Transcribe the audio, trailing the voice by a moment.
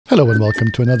Hello and welcome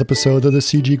to another episode of the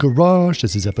CG Garage.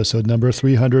 This is episode number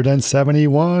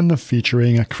 371,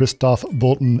 featuring Christoph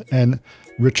Bolten and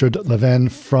Richard Levene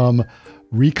from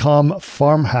Recom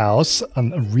Farmhouse,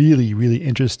 a really, really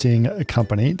interesting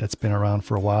company that's been around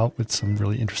for a while with some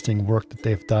really interesting work that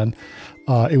they've done.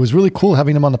 It was really cool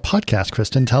having them on the podcast.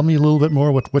 Kristen, tell me a little bit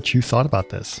more what you thought about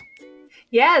this.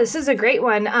 Yeah, this is a great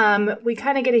one. We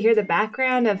kind of get to hear the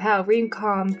background of how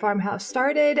Recom Farmhouse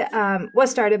started,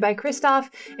 was started by Christoph,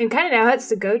 and kind of now it's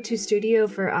the go-to studio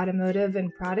for automotive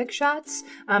and product shots.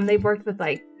 They've worked with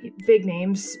like big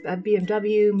names,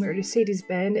 BMW,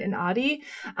 Mercedes-Benz, and Audi.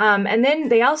 And then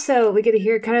we get to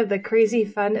hear kind of the crazy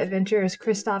fun adventures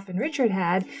Christoph and Richard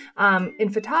had in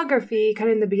photography, kind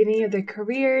of in the beginning of their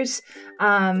careers.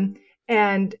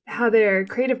 And how their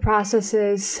creative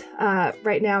processes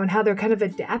right now and how they're kind of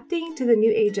adapting to the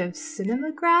new age of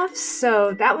cinemagraphs.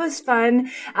 So that was fun.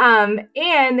 And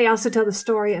they also tell the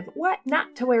story of what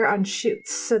not to wear on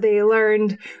shoots. So they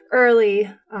learned early,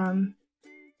 no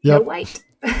white.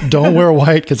 Don't wear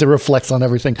white because it reflects on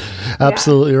everything.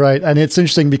 Absolutely right. And it's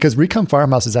interesting because Recom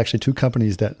Farmhouse is actually two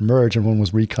companies that merged, and one was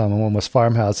Recom and one was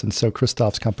Farmhouse. And so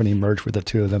Christoph's company merged with the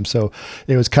two of them. So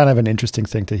it was kind of an interesting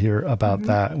thing to hear about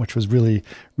that, which was really,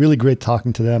 really great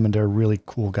talking to them. And they're really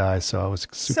cool guys. So I was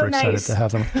super excited to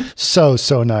have them. So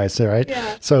nice, right?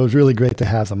 Yeah. So it was really great to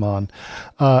have them on.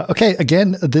 Okay,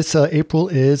 again, this April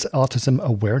is Autism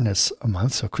Awareness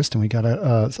Month. So Kristen, we got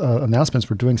announcements.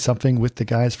 We're doing something with the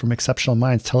guys from Exceptional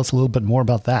Minds. Tell us a little bit more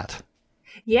about that.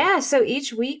 Yeah, so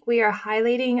each week we are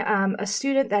highlighting a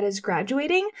student that is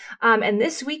graduating. And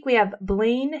this week we have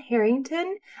Blaine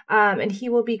Harrington, and he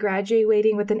will be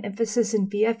graduating with an emphasis in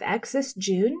VFX this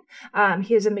June.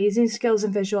 He has amazing skills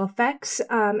in visual effects.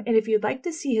 And if you'd like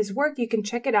to see his work, you can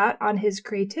check it out on his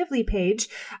Creatively page,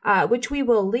 which we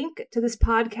will link to this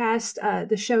podcast,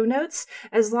 the show notes,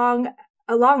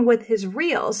 along with his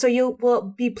reel. So will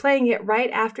be playing it right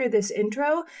after this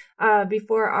intro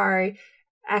before our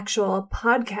actual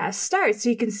podcast starts. So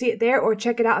you can see it there or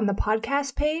check it out on the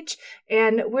podcast page.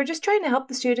 And we're just trying to help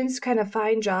the students kind of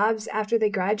find jobs after they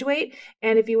graduate.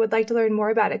 And if you would like to learn more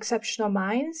about Exceptional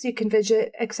Minds, you can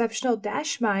visit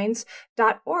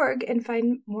exceptional-minds.org and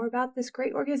find more about this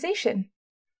great organization.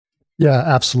 Yeah,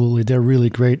 absolutely. They're really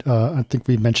great. I think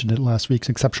we mentioned it last week.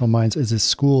 Exceptional Minds is a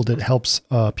school that helps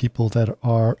people that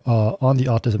are on the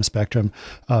autism spectrum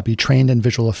be trained in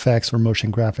visual effects or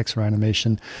motion graphics or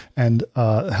animation, and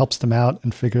helps them out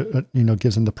and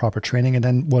gives them the proper training. And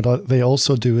then what they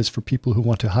also do is for people who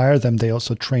want to hire them, they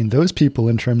also train those people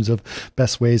in terms of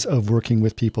best ways of working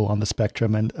with people on the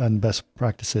spectrum and best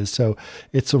practices. So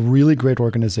it's a really great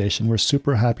organization. We're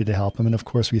super happy to help them. And of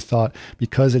course, we thought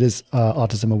because it is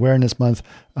Autism Awareness Month,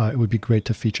 it would be great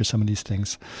to feature some of these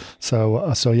things. So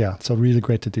really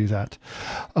great to do that.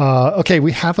 Okay,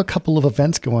 we have a couple of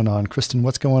events going on. Kristen,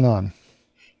 what's going on?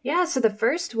 Yeah, so the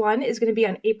first one is going to be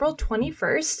on April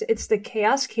 21st. It's the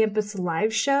Chaos Campus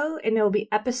live show, and it will be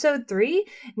episode 3.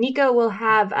 Nico will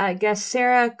have guest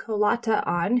Sarah Colata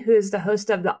on, who is the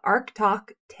host of the Arc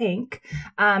Talk Tank.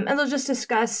 And they'll just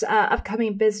discuss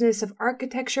upcoming Business of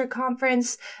Architecture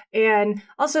conference and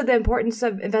also the importance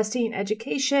of investing in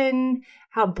education,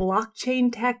 how blockchain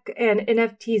tech and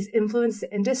NFTs influence the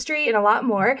industry, and a lot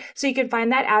more. So you can find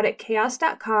that out at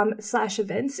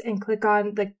chaos.com/events and click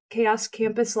on the Chaos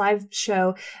Campus Live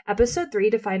Show episode 3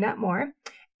 to find out more.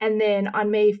 And then on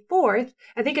May 4th,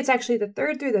 I think it's actually the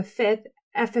 3rd through the 5th,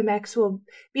 FMX will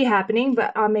be happening,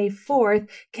 but on May 4th,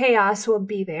 Chaos will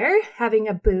be there having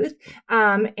a booth,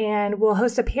 and we'll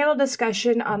host a panel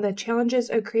discussion on the challenges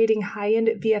of creating high-end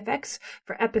VFX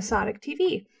for episodic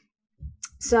TV.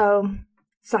 So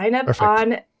sign up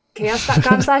on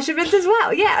chaos.com/events as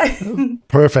well. Yeah.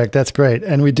 Perfect. That's great.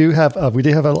 And we do have a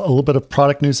little bit of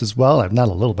product news as well. Not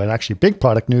a little bit, actually big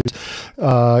product news.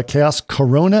 Chaos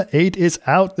Corona 8 is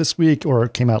out this week, or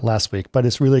it came out last week, but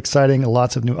it's really exciting.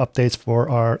 Lots of new updates for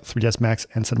our 3ds Max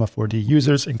and Cinema 4D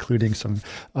users, including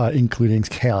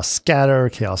Chaos Scatter,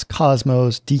 Chaos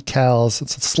Cosmos, decals,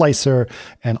 it's a slicer,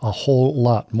 and a whole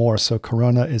lot more. So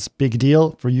Corona is big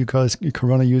deal for you guys,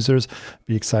 Corona users.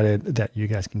 Be excited that you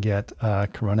guys can get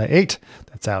Corona 8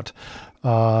 that's out.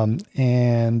 And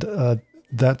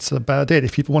that's about it.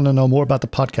 If people want to know more about the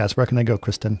podcast, where can they go,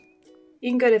 Kristen? You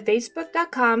can go to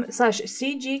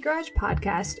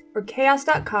facebook.com/cggaragepodcast or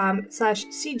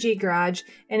chaos.com/cggarage.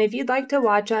 And if you'd like to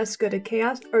watch us, go to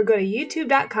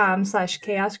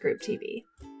youtube.com/chaosgrouptv.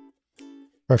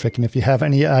 Perfect. And if you have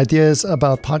any ideas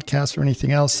about podcasts or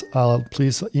anything else,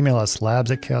 please email us,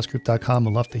 labs@chaosgroup.com.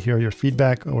 We'd love to hear your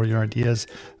feedback or your ideas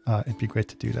it'd be great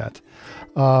to do that.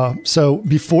 So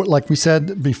before, like we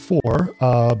said before,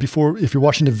 if you're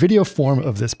watching the video form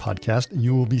of this podcast,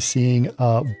 you will be seeing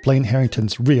Blaine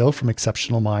Harrington's reel from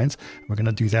Exceptional Minds. We're going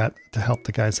to do that to help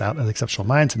the guys out at Exceptional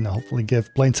Minds and hopefully give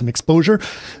Blaine some exposure.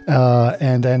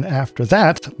 And then after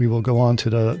that, we will go on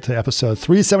to episode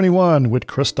 371 with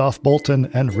Christoph Bolten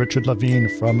and Richard Levene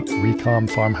from Recom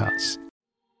Farmhouse.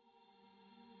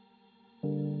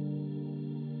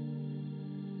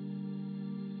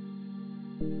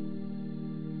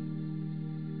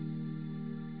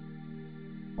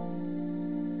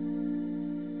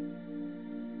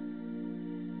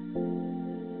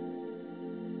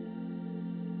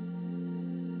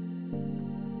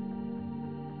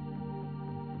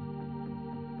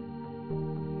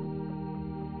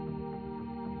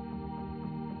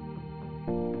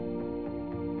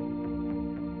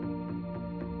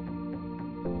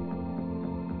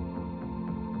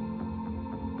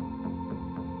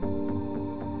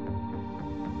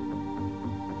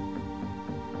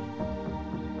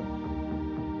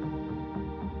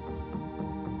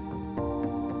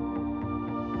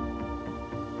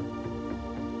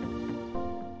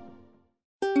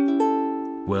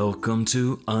 Welcome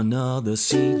to another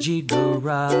CG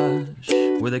garage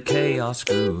where the Chaos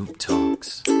Group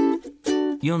talks.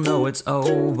 You'll know it's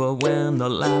over when the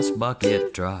last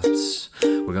bucket drops.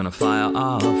 We're gonna fire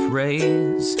off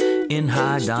rays in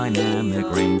high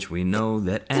dynamic range. We know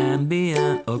that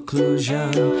ambient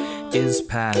occlusion is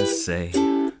passé.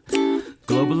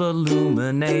 Global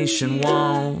illumination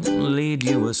won't lead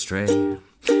you astray.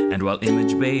 And while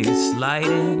image-based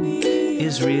lighting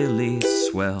is really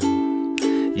swell,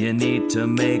 you need to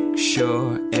make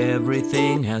sure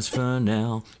everything has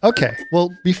Fresnel. Okay, well,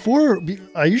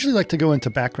 I usually like to go into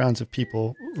backgrounds of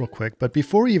people real quick, but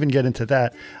before we even get into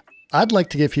that, I'd like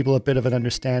to give people a bit of an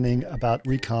understanding about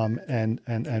Recom and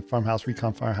Farmhouse,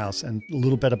 Recom Farmhouse, and a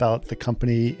little bit about the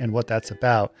company and what that's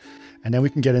about. And then we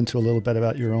can get into a little bit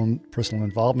about your own personal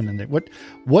involvement in it.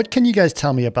 What can you guys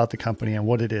tell me about the company and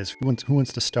what it is? Who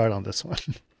wants to start on this one?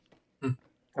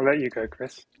 I'll let you go,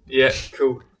 Chris. Yeah,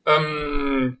 cool.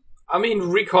 I mean,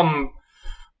 Recom,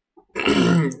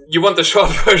 you want the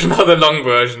short version or the long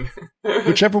version?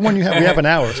 Whichever one you have. We have an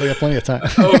hour, so you have plenty of time.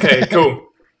 Okay, cool.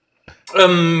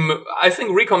 I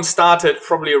think Recom started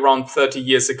probably around 30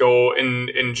 years ago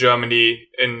in Germany,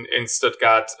 in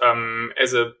Stuttgart,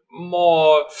 as a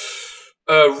more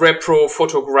repro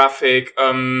photographic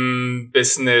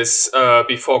business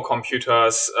before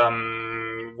computers,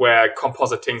 where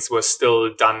compositings were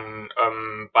still done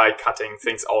by cutting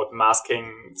things out,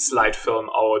 masking slide film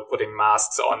out, putting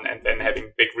masks on, and then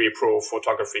having big repro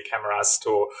photography cameras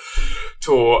to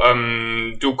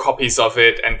do copies of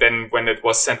it. And then when it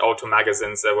was sent out to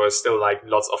magazines, there were still like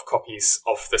lots of copies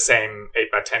of the same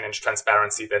 8x10 inch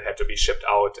transparency that had to be shipped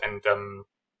out. And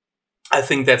I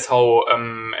think that's how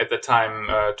at the time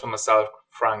Thomas Salk,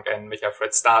 Frank, and Micha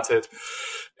Fred started.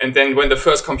 And then when the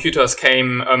first computers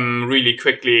came, really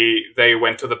quickly, they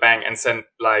went to the bank and said,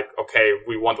 like, okay,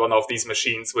 we want one of these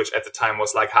machines, which at the time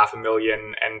was like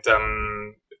 $500,000.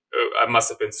 And it must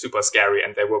have been super scary.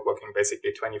 And they were working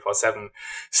basically 24/7,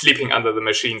 sleeping under the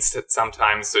machines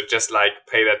sometimes to just like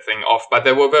pay that thing off. But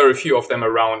there were very few of them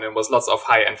around, and was lots of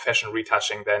high-end fashion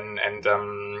retouching then, and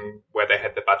where they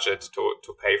had the budget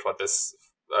to pay for this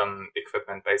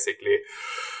equipment, basically.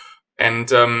 And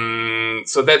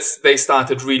so they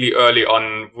started really early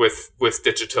on with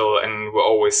digital, and were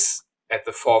always at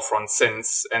the forefront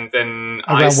since. And then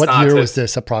what year was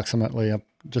this approximately?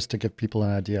 Just to give people an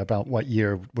idea about what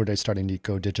year were they starting to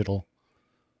go digital?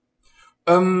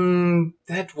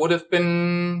 That would have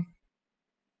been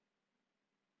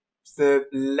the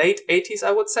late 80s, I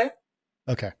would say.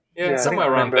 Okay. Yeah,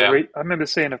 somewhere around there. I remember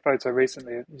seeing a photo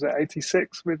recently. Was it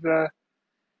 86 with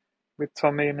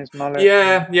Tommy and his mullet?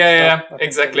 Yeah,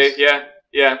 exactly. Yeah.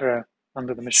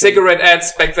 Under the machine. Cigarette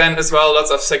ads back then as well.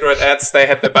 Lots of cigarette ads. They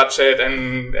had the budget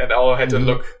and all had to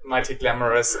look mighty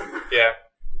glamorous. Yeah.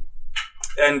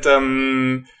 And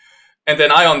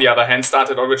then I, on the other hand,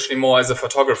 started originally more as a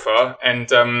photographer, and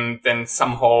then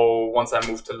somehow, once I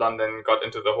moved to London, got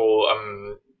into the whole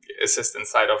assistant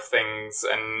side of things,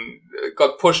 and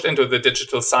got pushed into the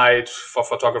digital side for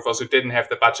photographers who didn't have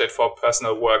the budget for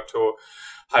personal work to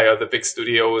hire the big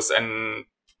studios. And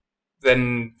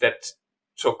then that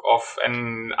took off,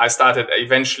 and I started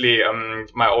eventually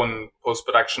my own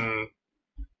post-production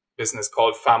business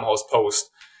called Farmhouse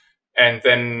Post. And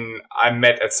then I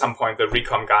met at some point the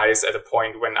Recom guys at a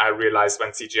point when I realized,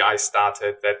 when CGI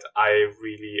started, that I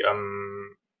really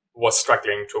was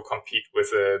struggling to compete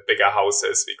with the bigger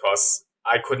houses, because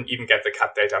I couldn't even get the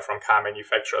cut data from car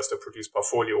manufacturers to produce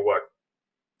portfolio work.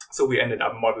 So we ended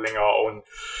up modeling our own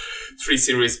 3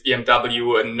 Series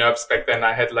BMW and NURBS. Back then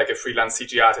I had like a freelance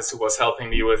CG artist who was helping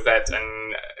me with that,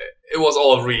 and it was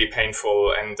all really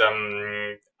painful. And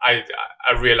I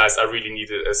realized I really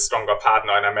needed a stronger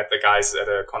partner, and I met the guys at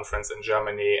a conference in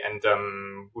Germany, and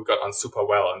we got on super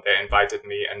well, and they invited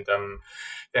me, and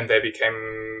then they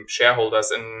became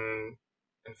shareholders in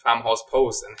Farmhouse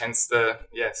Post, and hence the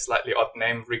slightly odd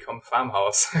name Recom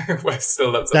Farmhouse. Where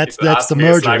still lots of people ask the me,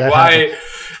 merger, it's like, why?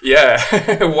 Yeah,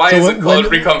 why is it called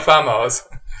Recom Farmhouse?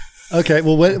 Okay,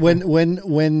 well,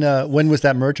 when was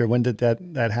that merger? When did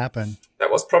that happen?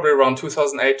 That was probably around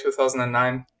 2008,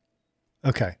 2009.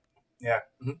 Okay. Yeah.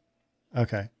 Mm-hmm.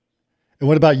 Okay. And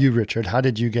what about you, Richard? How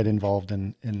did you get involved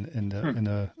in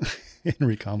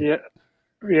Recom?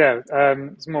 Yeah.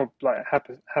 It's more like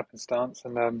happenstance,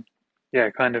 and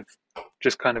kind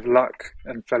of luck,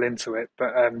 and fell into it.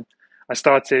 But I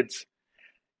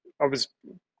was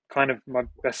kind of, my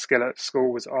best skill at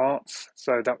school was arts,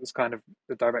 so that was kind of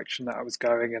the direction that I was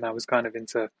going, and I was kind of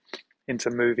into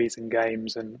movies and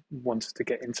games, and wanted to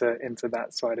get into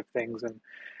that side of things, and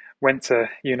went to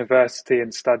university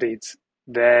and studied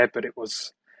there, but it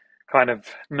was kind of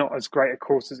not as great a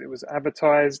course as it was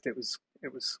advertised. It was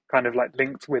kind of like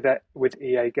linked with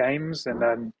EA Games,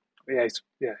 and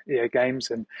EA Games,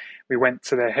 and we went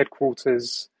to their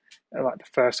headquarters like the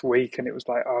first week, and it was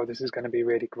like, oh, this is going to be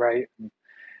really great.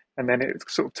 And then it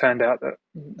sort of turned out that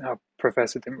our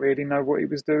professor didn't really know what he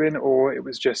was doing, or it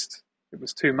was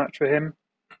too much for him,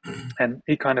 and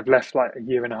he kind of left like a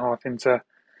year and a half into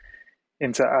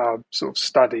our sort of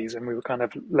studies, and we were kind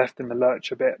of left in the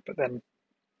lurch a bit. But then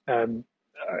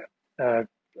a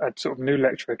sort of new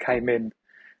lecturer came in,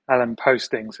 Alan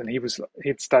Postings, and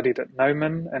he'd studied at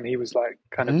Noman, and he was like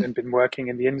kind of been working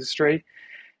in the industry,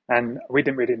 and we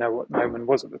didn't really know what Noman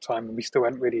was at the time, and we still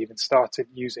hadn't really even started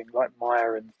using like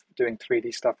Maya and doing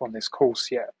 3D stuff on this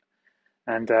course yet.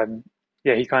 And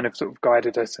he kind of sort of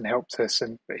guided us and helped us,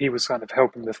 and he was kind of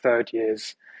helping the third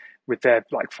years with their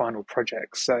like final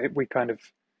projects. So we kind of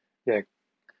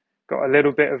got a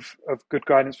little bit of good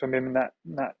guidance from him in that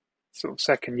sort of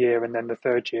second year, and then the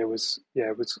third year was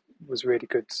really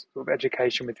good sort of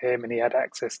education with him, and he had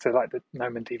access to like the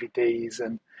Noman DVDs,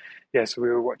 and so we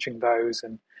were watching those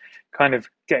and kind of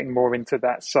getting more into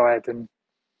that side. And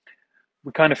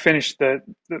we kind of finished the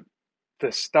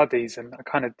studies, and I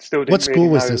kind of still didn't. What school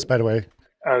was this, by the way?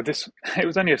 Oh, it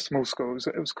was only a small school.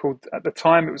 It was called, at the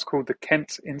time, it was called the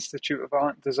Kent Institute of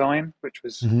Art and Design, which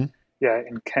was in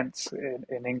Kent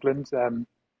in England.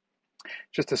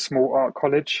 Just a small art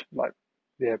college, like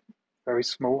very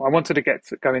small. I wanted to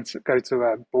go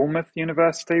to Bournemouth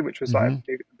University, which was like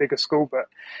a bigger school, but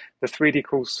the 3D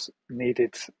course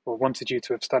needed or wanted you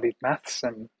to have studied maths,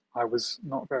 and I was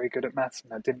not very good at maths,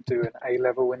 and I didn't do an A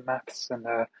level in maths, and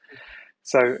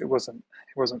so it wasn't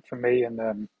for me,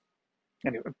 and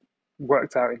it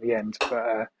worked out in the end.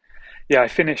 But I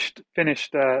finished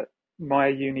my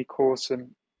uni course,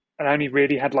 and I only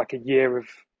really had like a year of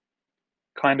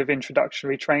kind of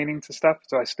introductory training to stuff,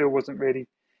 so I still wasn't really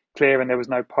clear, and there was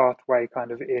no pathway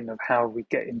kind of of how we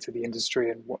get into the industry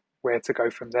and where to go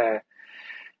from there.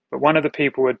 But one of the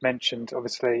people had mentioned,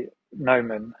 obviously,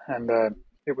 Noman, and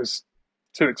it was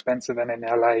too expensive and in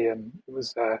LA, and it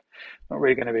was not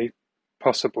really going to be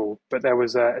possible. But there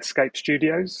was Escape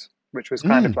Studios, which was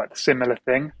kind of like the similar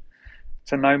thing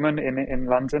to Noman in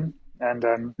London, and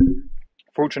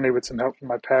fortunately, with some help from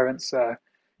my parents,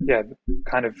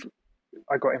 kind of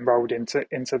I got enrolled into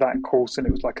that course, and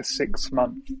it was like a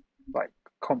 6-month like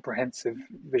comprehensive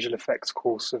visual effects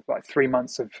course of like 3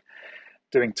 months of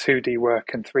doing 2D work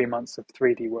and 3 months of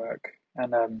 3D work,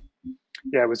 and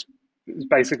it was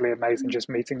basically amazing, just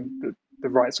meeting the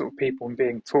right sort of people and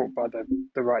being taught by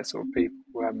the right sort of people.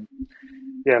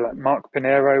 Like Mark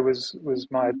Pinero was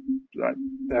my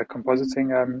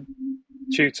compositing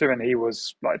tutor, and he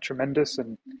was like tremendous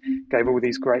and gave all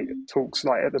these great talks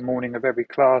like at the morning of every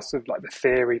class of like the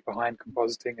theory behind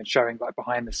compositing, and showing like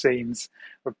behind the scenes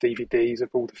of DVDs of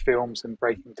all the films and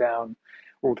breaking down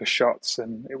all the shots,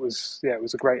 and it was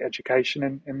a great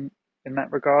education in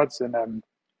that regards. And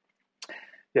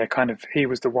kind of he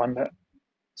was the one that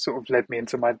sort of led me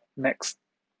into my next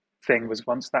thing. Was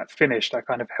once that finished, I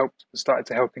kind of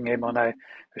started helping him on a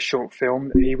short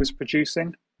film that he was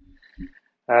producing,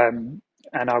 and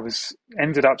I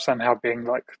ended up somehow being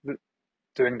like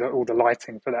doing all the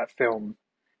lighting for that film,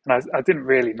 and I didn't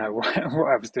really know what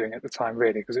I was doing at the time,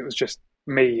 really, because it was just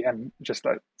me and just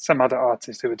like some other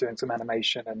artists who were doing some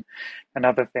animation and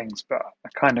other things, but I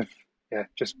kind of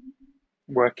just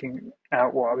working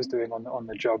out what I was doing on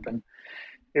the job. And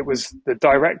it was the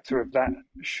director of that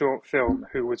short film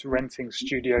who was renting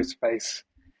studio space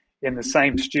in the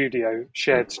same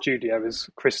shared studio as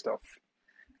Christoph.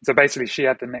 So basically, she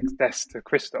had the next desk to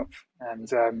Christoph,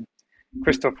 and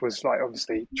Christoph was like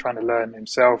obviously trying to learn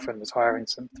himself and was hiring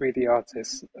some 3D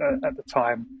artists at the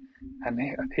time. And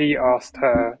he asked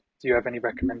her, "Do you have any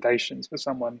recommendations for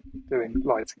someone doing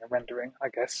lighting and rendering?" I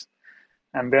guess.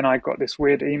 And then I got this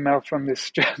weird email from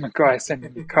this German guy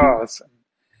sending me cars, and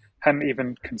hadn't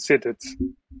even considered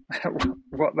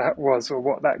what that was or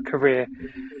what that career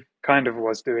kind of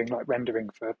was, doing like rendering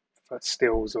for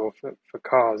stills or for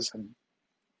cars. And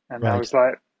Right. I was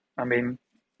like, I mean,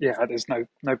 yeah, there's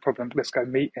no problem. Let's go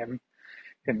meet him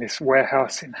in this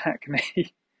warehouse in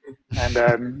Hackney. And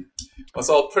it was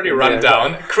all pretty run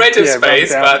down, creative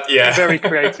space, but very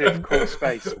creative, cool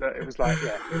space. But it was like,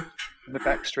 in the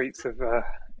back streets of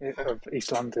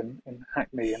East London in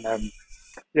Hackney, and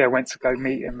went to go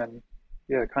meet him, and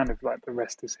kind of like the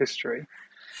rest is history.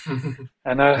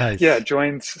 And Nice.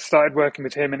 started working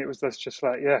with him, and it was just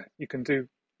like, you can do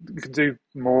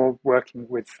more working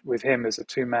with him as a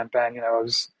two-man band. I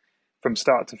was from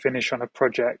start to finish on a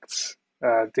project,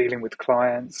 dealing with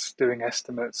clients, doing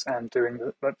estimates, and doing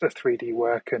the 3D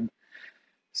work, and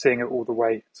seeing it all the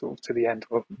way sort of to the end.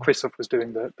 Well, Christoph was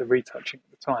doing the retouching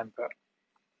at the time, but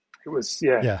it was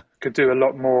could do a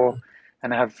lot more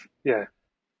and have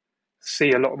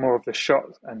see a lot more of the shot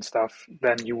and stuff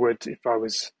than you would if I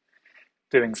was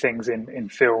doing things in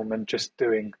film and just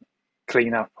doing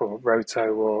cleanup or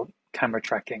roto or camera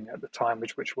tracking at the time,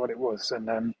 which what it was.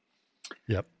 And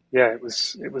it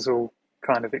was all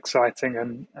kind of exciting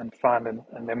and fun.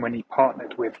 And then when he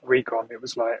partnered with Recom, it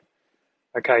was like,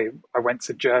 okay, I went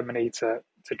to Germany to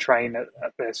train at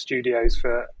their studios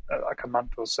for like a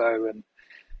month or so, and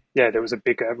there was a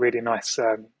bigger, really nice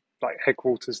like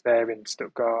headquarters there in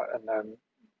Stuttgart, and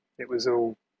it was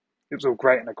all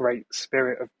great, and a great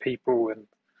spirit of people, and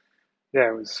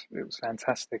it was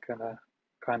fantastic, and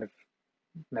kind of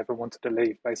never wanted to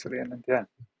leave basically, and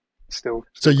still.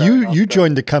 So you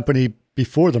joined the company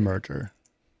before the merger?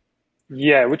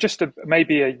 Yeah, well, just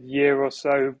maybe a year or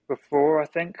so before, I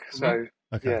think. So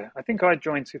okay. I think I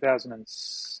joined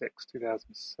 2006,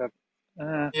 2007.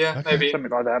 Maybe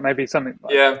something like that. Maybe something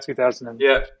like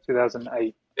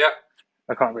 2008. Yeah,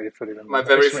 I can't really fully remember. My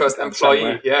very first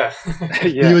employee. Yeah.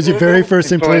 He was your very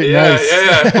first employee. Nice.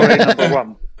 Employee number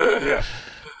one. Yeah.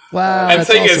 Wow. And the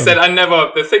thing is that I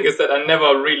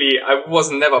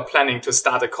was never planning to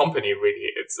start a company,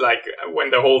 really. It's like when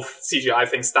the whole CGI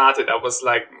thing started, I was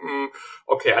like,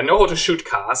 okay, I know how to shoot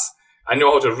cars. I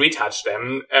know how to retouch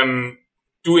them.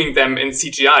 Doing them in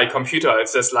CGI computer,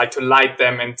 it's just like to light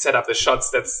them and set up the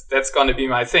shots. That's going to be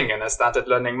my thing. And I started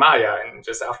learning Maya, and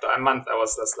just after a month, I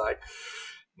was just like,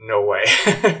 no way.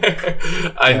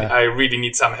 I really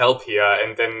need some help here.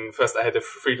 And then first I had a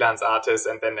freelance artist,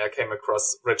 and then I came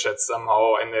across Richard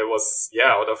somehow, and it was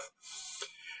out of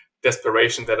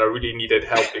desperation that I really needed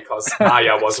help, because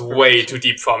Maya was way too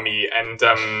deep for me.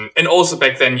 And also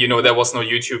back then, there was no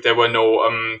YouTube. There were no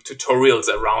tutorials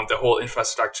around the whole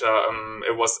infrastructure.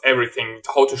 It was everything,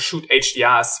 how to shoot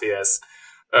HDR spheres,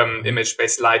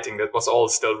 image-based lighting. That was all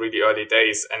still really early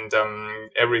days. And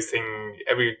every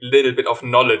little bit of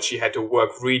knowledge, you had to work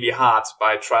really hard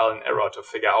by trial and error to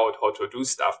figure out how to do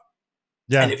stuff.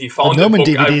 Yeah, and if you found the Noman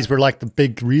DVDs were like the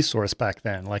big resource back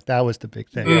then. Like that was the big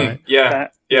thing, right? Yeah.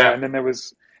 And then there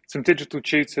was some digital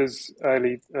tutors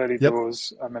early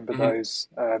doors. I remember those,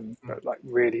 but like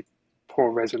really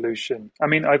poor resolution. I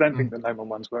mean, I don't think the Noman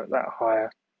ones were that high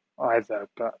either,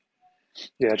 but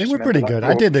they were pretty good.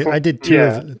 I did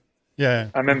two.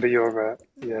 I remember your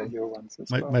ones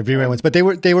as well. My V-Ray ones, but they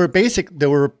were basic. They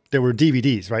were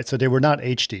DVDs, right? So they were not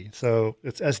HD. So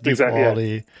it's SD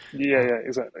quality. Yeah,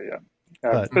 exactly. Yeah.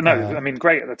 But no, I mean,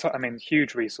 great at the time. I mean,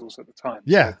 huge resource at the time.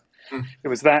 Yeah. So it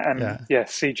was that, and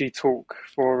CG Talk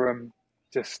forum,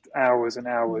 just hours and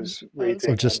hours reading.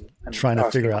 So just and trying to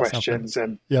figure out questions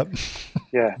something.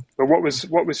 And But what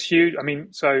was huge? I mean,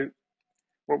 so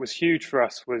what was huge for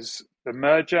us was the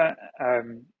merger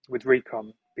with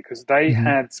Recom, because they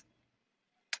had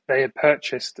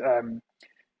purchased. You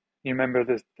remember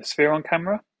the Spheron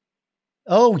camera?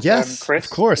 Oh yes, Chris,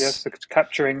 of course. Yes,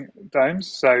 capturing domes.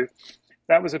 So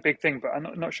that was a big thing, but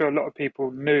I'm not sure a lot of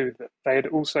people knew that they had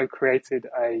also created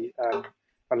a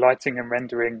lighting and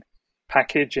rendering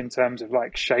package in terms of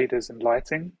like shaders and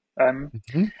lighting.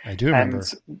 I do remember.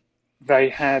 And they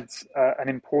had an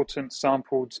important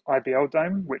sampled IBL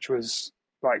dome, which was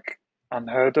like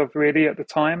unheard of really at the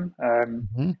time.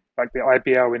 Like the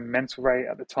IBL in mental rate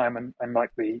at the time, and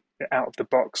like the out of the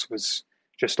box was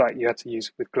just like you had to use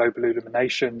with global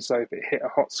illumination. So if it hit a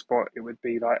hot spot, it would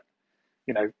be like,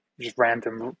 just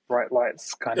random bright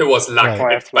lights kind it of. was luck,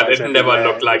 but it never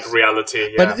looked like reality.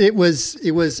 Yeah. But it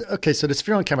was okay. So the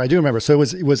sphere on camera, I do remember. So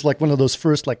it was like one of those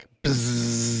first like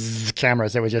bzzz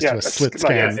cameras that was just do a split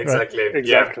scan.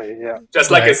 Exactly. Yeah. Just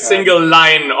like a single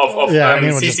line of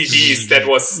CCDs that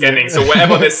was scanning. So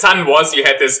wherever the sun was, you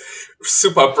had this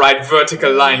super bright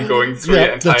vertical line going through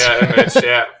the entire image.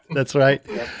 Yeah. That's right.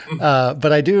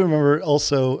 But I do remember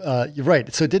also, you're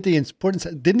right. So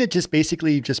didn't it just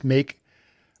basically just make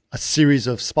a series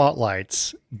of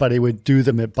spotlights, but it would do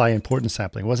them by importance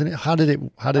sampling, wasn't it? How did it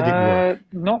work?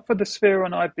 Not for the sphere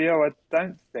on IBO, I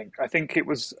don't think. I think it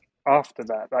was after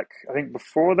that. Like, I think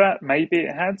before that, maybe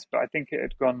it had, but I think it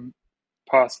had gone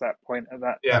past that point at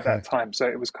that time. So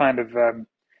it was kind of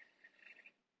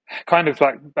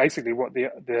like basically what the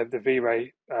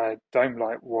V-Ray dome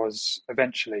light was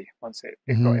eventually once it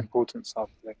got importance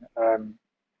sampling.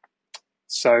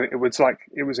 So it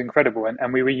was incredible,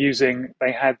 and we were using.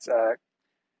 They had the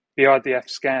RDF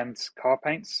scanned car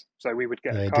paints, so we would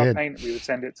get a car paint, we would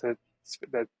send it to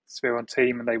the Spheron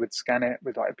team, and they would scan it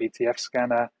with like a BTF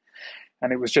scanner,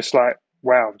 and it was just like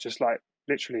wow, just like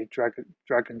literally drag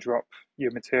and drop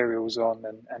your materials on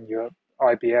and your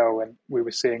IBL, and we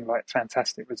were seeing like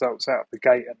fantastic results out of the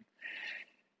gate, and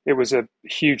it was a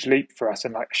huge leap for us,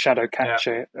 and like shadow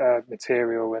capture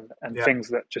material and things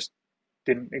that just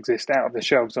didn't exist out of the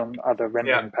shelves on other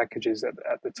rendering packages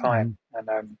at the time.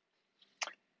 And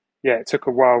it took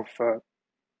a while for,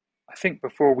 I think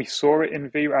before we saw it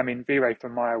in V-Ray. I mean, V-Ray for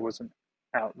Maya wasn't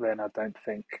out then, I don't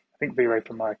think. I think V-Ray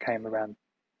for Maya came around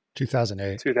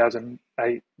 2008,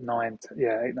 8, 9,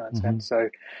 10. So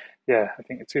yeah, I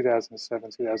think in 2007,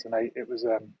 2008, it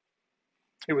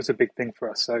was a big thing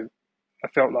for us. So I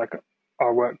felt like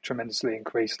our work tremendously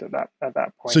increased at that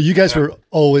point. So you guys were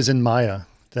always in Maya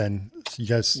then? So you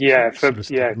guys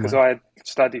because I had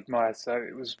studied Maya, so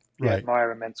it was Maya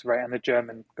and Mental Ray, and the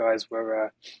German guys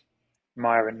were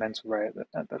Maya and Mental Ray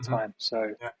at the time.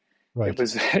 So it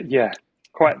was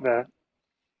quite the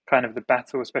kind of the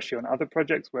battle, especially on other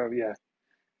projects where we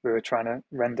were trying to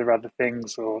render other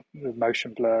things or the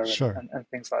motion blur and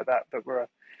things like that were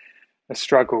a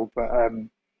struggle. But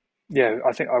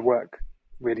I think our work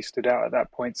really stood out at that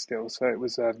point still. So it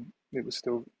was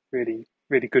still really,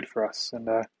 really good for us. And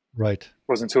it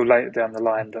wasn't until later down the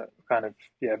line that kind of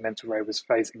Mental Ray was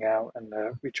phasing out, and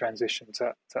we transitioned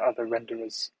to other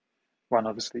renderers. One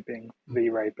obviously being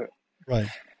V-Ray, but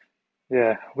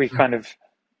we kind of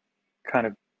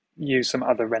use some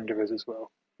other renderers as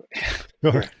well.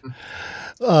 Sure.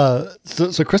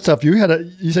 So Christoph,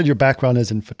 you said your background is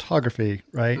in photography,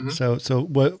 right? So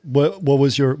what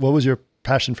was your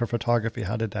passion for photography?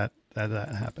 How did that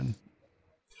happen?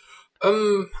 I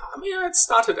mean, I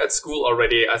started at school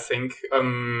already, I think,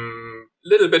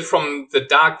 little bit from the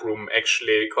darkroom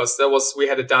actually, because we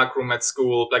had a darkroom at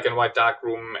school, black and white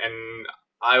darkroom, and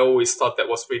I always thought that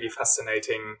was really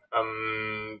fascinating,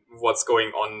 what's going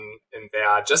on in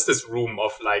there. Just this room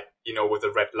of like, with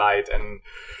a red light, and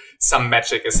some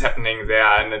magic is happening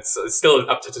there. And it's still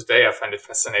up to today, I find it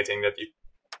fascinating that you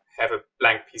have a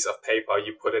blank piece of paper,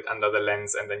 you put it under the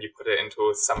lens, and then you put it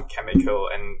into some chemical,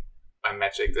 and by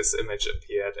magic, this image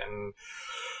appeared.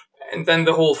 And then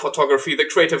the whole photography, the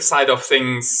creative side of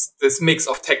things, this mix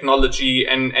of technology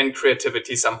and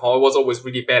creativity somehow. I was always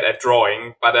really bad at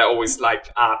drawing, but I always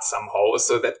liked art somehow.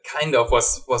 So that kind of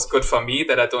was good for me,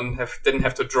 that I didn't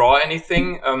have to draw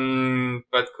anything,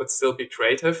 but could still be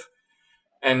creative.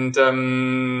 And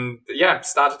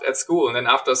started at school. And then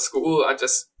after school, I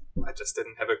just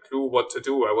didn't have a clue what to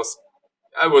do.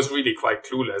 I was really quite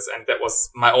clueless, and that was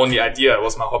my only idea. It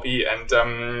was my hobby. And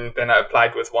then I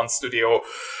applied with one studio,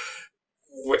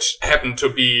 which happened to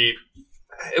be,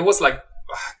 it was like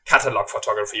catalog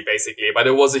photography basically, but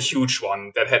it was a huge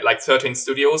one that had like 13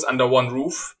 studios under one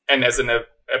roof. And as an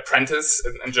apprentice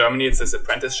in Germany, it's this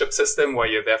apprenticeship system where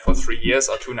you're there for 3 years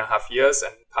or 2.5 years,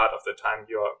 and part of the time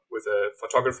you're with a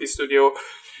photography studio.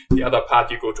 The other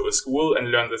part you go to a school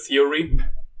and learn the theory.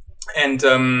 And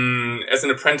as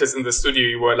an apprentice in the studio,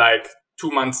 you were like 2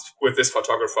 months with this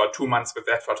photographer, 2 months with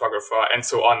that photographer, and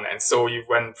so on. And so you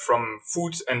went from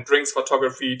food and drinks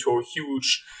photography to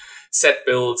huge set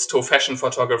builds to fashion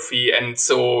photography. And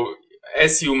so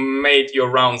as you made your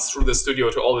rounds through the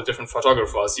studio to all the different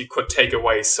photographers, you could take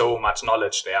away so much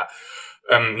knowledge there.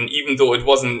 Even though it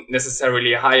wasn't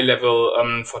necessarily high level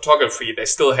photography, they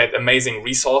still had amazing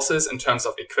resources in terms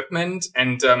of equipment.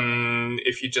 And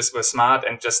if you just were smart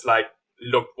and just like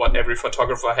looked what every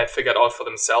photographer had figured out for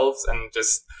themselves and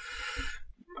just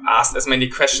asked as many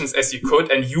questions as you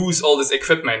could and use all this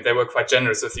equipment, they were quite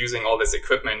generous with using all this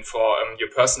equipment for your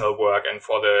personal work and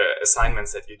for the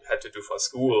assignments that you had to do for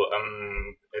school.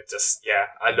 it just,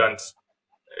 I learned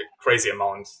a crazy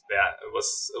amount there. It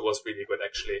was really good,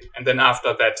 actually. And then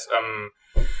after that,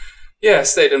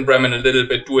 stayed in Bremen a little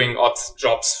bit, doing odd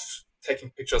jobs,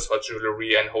 taking pictures for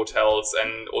jewelry and hotels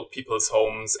and old people's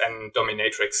homes and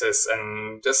dominatrixes,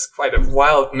 and just quite a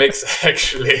wild mix,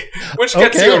 actually, which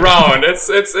gets you around. It's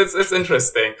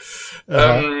interesting.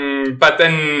 But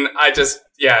then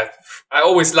I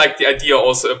always liked the idea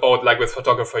also about, like, with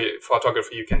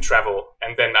photography, you can travel.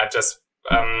 And then I just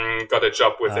got a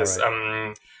job with this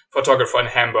photographer in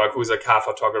Hamburg, who's a car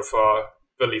photographer,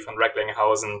 Willi von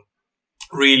Recklinghausen,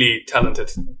 really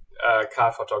talented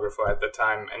car photographer at the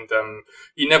time. And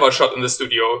he never shot in the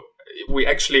studio. We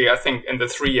actually, I think in the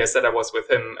 3 years that I was with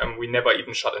him, we never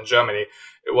even shot in Germany.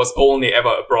 It was only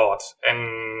ever abroad.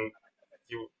 And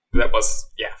that was,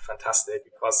 fantastic,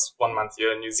 because 1 month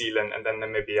you're in New Zealand, and then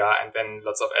Namibia, and then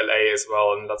lots of LA as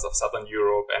well, and lots of Southern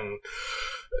Europe. And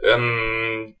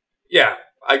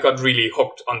I got really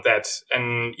hooked on that.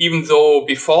 And even though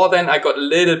before then I got a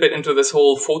little bit into this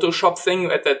whole Photoshop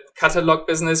thing at that catalog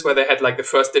business, where they had like the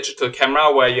first digital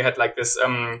camera, where you had like this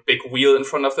big wheel in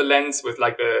front of the lens with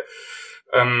like the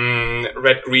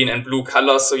red, green and blue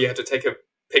colors. So you had to take a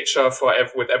picture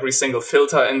with every single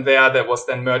filter in there that was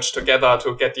then merged together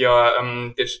to get your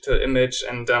digital image,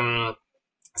 and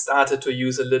started to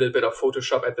use a little bit of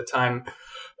Photoshop at the time.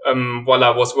 While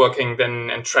I was working then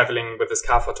and traveling with this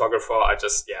car photographer, I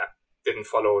just, didn't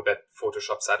follow that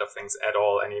Photoshop side of things at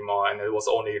all anymore. And it was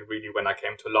only really when I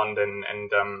came to London and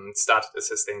started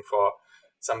assisting for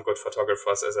some good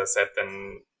photographers, as I said,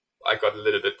 then I got a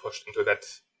little bit pushed into that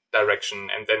direction.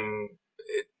 And then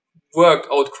it worked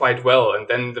out quite well. And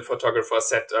then the photographer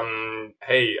said,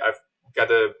 hey, I've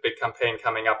got a big campaign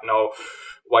coming up now.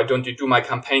 Why don't you do my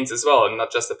campaigns as well, and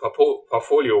not just the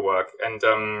portfolio work?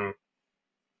 And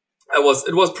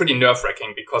it was pretty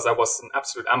nerve-wracking, because I was an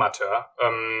absolute amateur,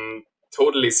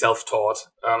 totally self-taught.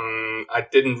 I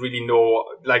didn't really know,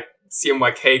 like,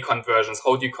 CMYK conversions.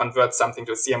 How do you convert something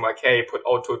to CMYK, put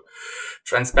auto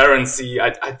transparency?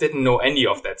 I didn't know any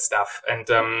of that stuff. And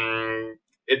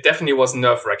it definitely was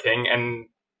nerve-wracking, and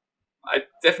I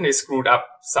definitely screwed up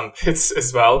some bits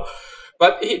as well.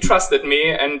 But he trusted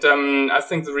me, and I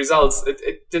think the results,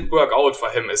 it did work out for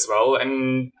him as well.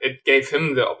 And it gave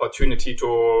him the opportunity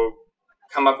to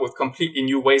come up with completely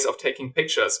new ways of taking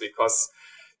pictures, because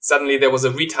suddenly there was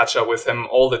a retoucher with him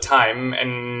all the time.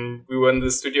 And we were in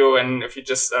the studio, and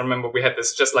I remember we had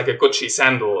this just like a Gucci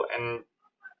sandal, and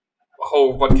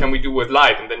what can we do with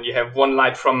light? And then you have one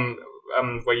light from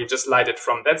where you just light it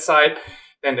from that side,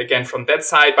 then again from that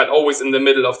side, but always in the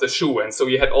middle of the shoe. And so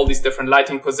you had all these different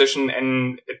lighting position,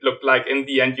 and it looked like in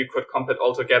the end you could comp it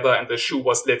all together, and the shoe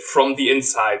was lit from the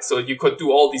inside. So you could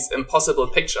do all these impossible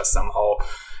pictures somehow.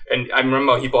 And I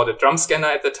remember he bought a drum scanner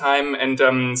at the time.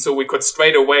 And so we could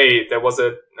straight away, there was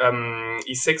a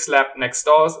E6 lab next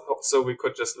door. So we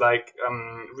could just like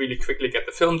really quickly get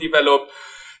the film developed,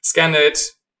 scan it,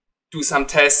 do some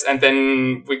tests, and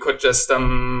then we could just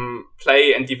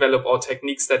play and develop our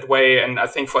techniques that way. And I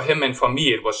think for him and for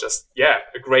me, it was just,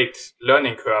 a great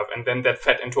learning curve. And then that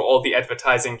fed into all the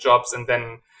advertising jobs. And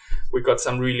then we got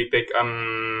some really big,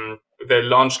 the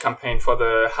launch campaign for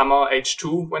the Hummer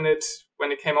H2 when it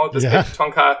came out, this big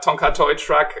Tonka toy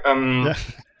truck.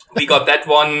 We got that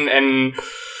one. And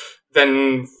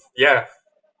then,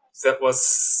 that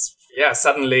was,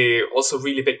 suddenly also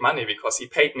really big money, because he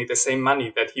paid me the same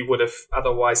money that he would have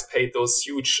otherwise paid those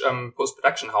huge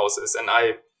post-production houses. And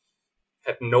I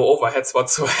had no overheads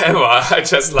whatsoever.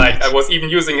 I was even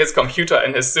using his computer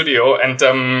in his studio. And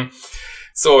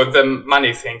so the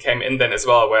money thing came in then as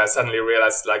well, where I suddenly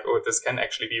realized, like, oh, this can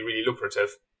actually be really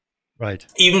lucrative. Right.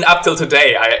 Even up till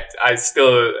today, I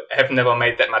still have never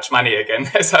made that much money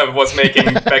again as I was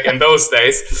making back in those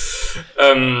days.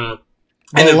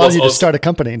 And it allows you to start a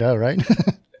company now, right?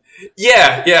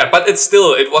 but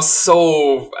it was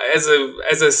so,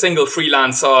 as a single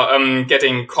freelancer,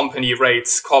 getting company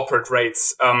rates, corporate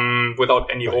rates, without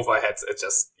any overheads. It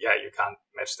just, you can't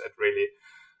match that really.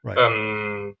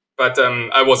 Right. But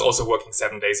I was also working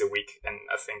 7 days a week, and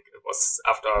I think it was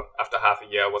after half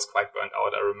a year, I was quite burnt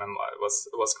out. I remember it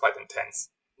was quite intense,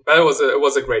 but it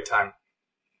was a great time.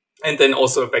 And then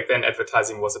also back then,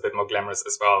 advertising was a bit more glamorous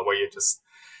as well, where you just,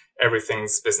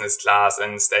 everything's business class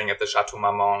and staying at the Chateau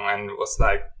Marmont, and it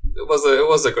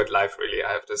was a good life, really,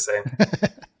 I have to say.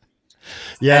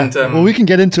 And, well, we can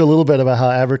get into a little bit about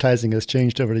how advertising has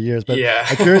changed over the years, but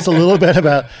I'm curious a little bit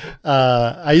about,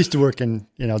 I used to work in,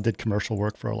 did commercial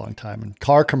work for a long time, and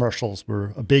car commercials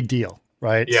were a big deal,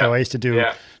 right? Yeah. So I used to do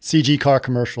CG car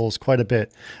commercials quite a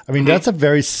bit. I mean, that's a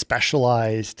very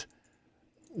specialized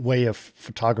way of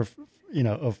photography,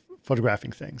 of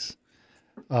photographing things.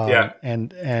 Yeah.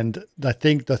 And I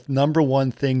think the number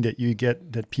one thing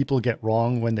that people get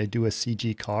wrong when they do a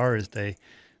CG car is they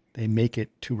make it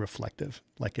too reflective,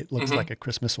 like it looks like a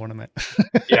Christmas ornament.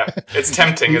 Yeah, it's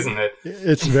tempting, isn't it?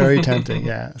 It's very tempting,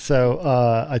 yeah. So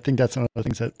I think that's one of the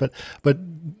things but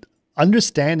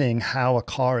understanding how a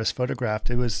car is photographed,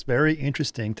 it was very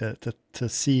interesting to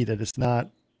see that it's not.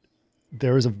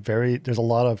 There's a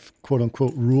lot of quote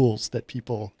unquote rules that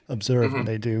people observe when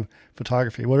they do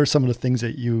photography. What are some of the things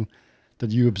that you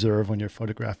observe when you're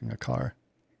photographing a car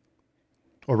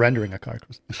or rendering a car?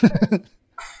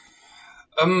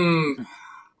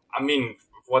 I mean,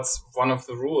 what's one of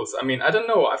the rules? I mean, I don't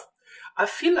know. I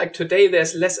feel like today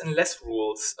there's less and less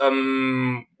rules.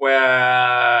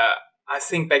 Where I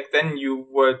think back then you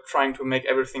were trying to make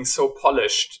everything so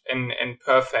polished and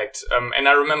perfect. And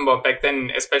I remember back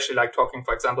then, especially like talking,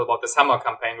 for example, about the summer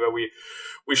campaign where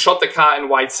we shot the car in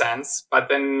white sands, but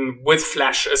then with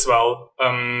flash as well,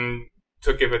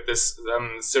 to give it this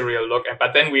serial look.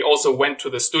 But then we also went to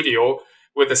the studio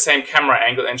with the same camera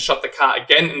angle and shot the car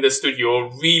again in the studio,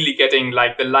 really getting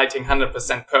like the lighting 100%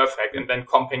 perfect and then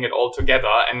comping it all together.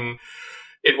 And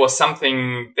it was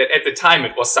something that at the time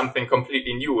it was something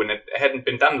completely new and it hadn't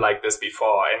been done like this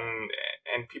before.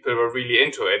 And people were really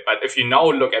into it. But if you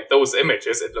now look at those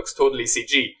images, it looks totally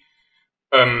CG.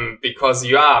 Because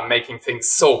you are making things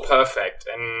so perfect.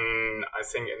 And I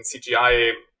think in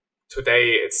CGI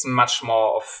today, it's much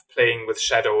more of playing with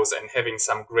shadows and having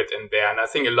some grit in there. And I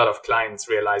think a lot of clients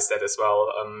realize that as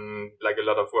well. Like a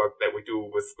lot of work that we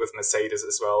do with Mercedes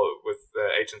as well, with the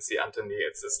agency Anthony,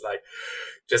 it's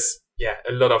just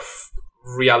a lot of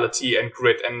reality and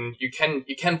grit. And you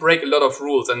can break a lot of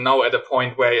rules. And now at a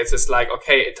point where it's just like,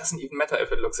 okay, it doesn't even matter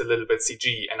if it looks a little bit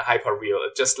CG and hyper real.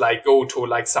 It just like go to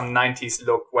like some 90s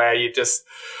look where you just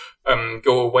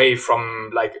go away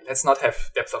from like, let's not have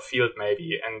depth of field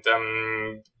maybe, and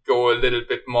go a little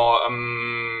bit more,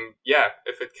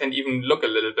 if it can even look a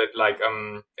little bit like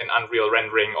an Unreal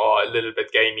rendering or a little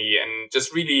bit gamey, and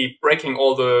just really breaking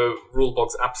all the rule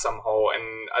books up somehow.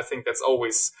 And I think that's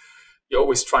you're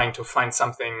always trying to find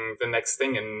something, the next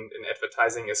thing in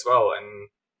advertising as well. And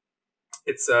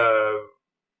it's, I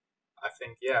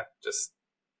think, just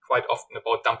quite often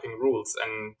about dumping rules,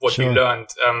 and what you learned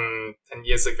 10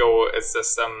 years ago is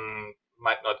just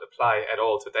might not apply at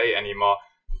all today anymore.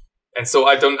 And so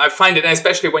I find it,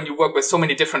 especially when you work with so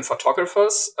many different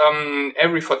photographers,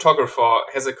 every photographer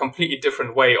has a completely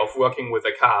different way of working with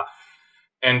a car.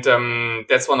 And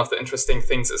that's one of the interesting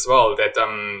things as well, that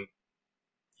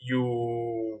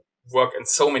you work in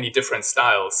so many different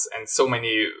styles and so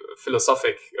many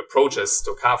philosophic approaches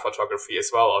to car photography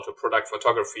as well, or to product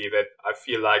photography, that I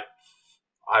feel like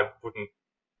I wouldn't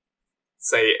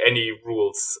say any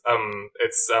rules.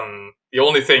 It's the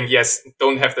only thing,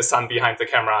 don't have the sun behind the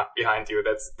camera behind you.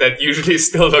 That usually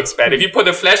still looks bad. If you put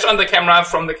a flash on the camera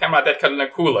from the camera, that can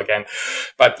look cool again.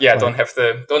 But don't have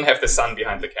the sun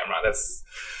behind the camera.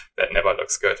 That never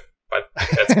looks good. But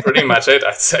that's pretty much it,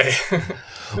 I'd say.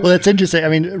 Well, that's interesting. I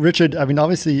mean, Richard,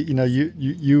 obviously,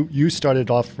 you started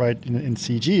off right in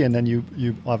CG, and then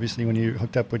you obviously, when you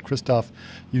hooked up with Christoph,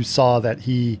 you saw that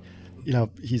he's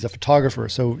a photographer.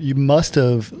 So you must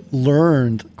have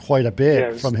learned quite a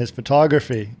bit from his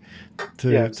photography.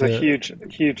 It was a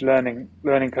huge learning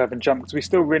curve and jump, because we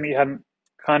still really hadn't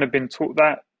kind of been taught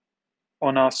that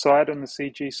on our side, on the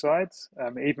CG sides,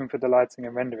 even for the lighting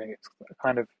and rendering. It's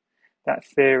kind of that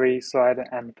theory side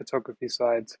and photography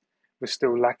side was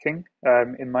still lacking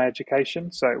in my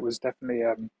education. So it was definitely,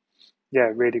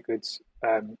 really good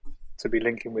to be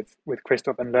linking with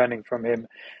Christoph and learning from him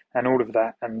and all of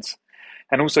that. And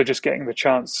also just getting the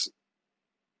chance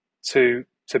to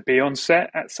be on set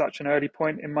at such an early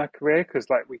point in my career, because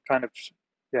like we kind of,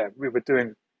 we were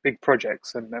doing big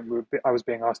projects, and then I was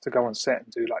being asked to go on set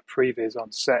and do like previs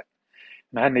on set.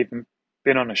 And I hadn't even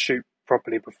been on a shoot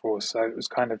properly before, so it was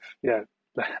kind of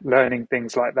learning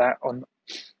things like that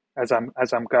as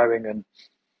I'm going. And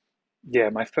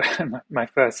my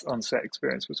first on-set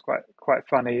experience was quite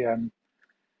funny.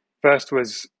 First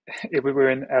was we were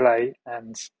in LA,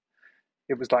 and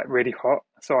it was like really hot,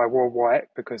 so I wore white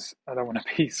because I don't want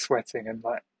to be sweating and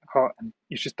like hot, and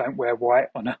you just don't wear white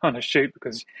on a shoot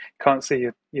because you can't see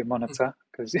your monitor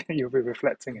because you'll be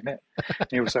reflecting in it.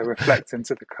 You also reflect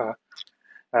into the car.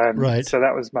 Right. So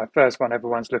that was my first one.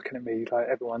 Everyone's looking at me like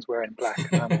everyone's wearing black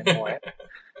and I'm in white.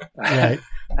 Right.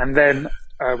 And then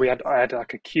I had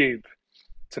like a cube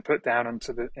to put down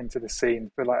into the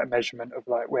scene for like a measurement of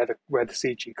like where the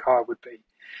CG car would be.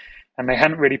 And they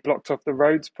hadn't really blocked off the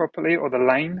roads properly or the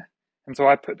lane. And so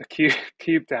I put the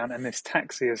cube down, and this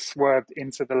taxi has swerved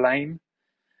into the lane.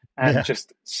 and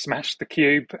just smashed the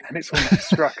cube, and it's almost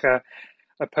struck a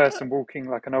person walking,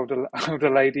 like an older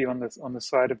lady on the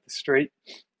side of the street.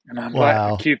 And I'm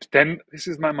like, the cube's dent. This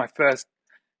is my first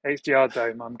HDR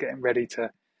dome. I'm getting ready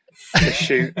to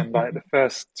shoot, and like the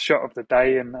first shot of the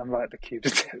day, and I'm like, the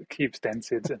cube's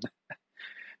dented, and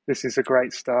this is a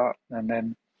great start. And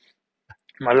then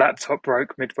my laptop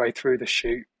broke midway through the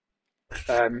shoot.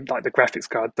 Like the graphics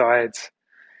card died,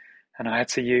 and I had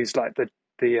to use like the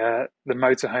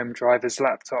motorhome driver's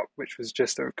laptop, which was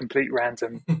just a complete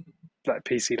random like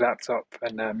PC laptop.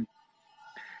 And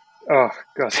oh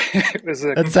god, it was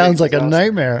a that sounds like disaster. a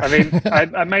nightmare. I mean,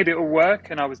 I made it all work,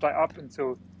 and I was like up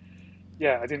until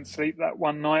I didn't sleep that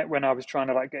one night when I was trying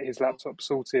to like get his laptop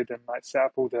sorted and like set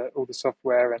up all the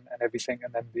software and everything.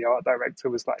 And then the art director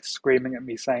was like screaming at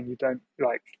me saying, you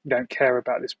don't care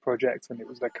about this project. And it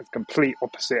was like a complete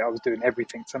opposite. I was doing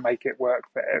everything to make it work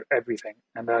for everything.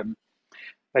 And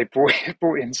they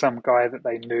brought in some guy that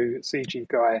they knew, a CG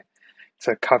guy,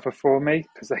 to cover for me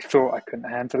because they thought I couldn't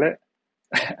handle it.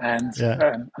 And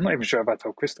I'm not even sure if I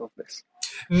told Christoph this.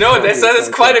 No, there's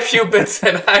quite a few bits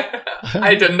that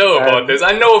I don't know about this.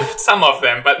 I know some of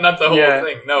them, but not the whole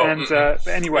thing. No. And but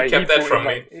anyway, he kept that from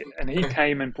me. And he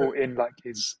came and brought in like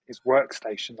his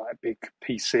workstation, like a big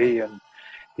PC, and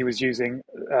he was using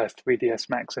 3ds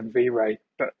Max and V-Ray,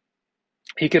 but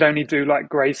he could only do like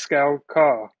grayscale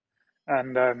car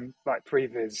and like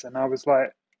previs. And I was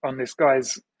like on this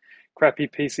guy's crappy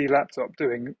PC laptop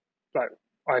doing like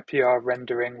IPR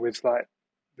rendering with like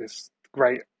this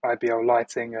great IBL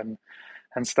lighting and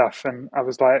stuff, and I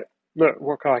was like, look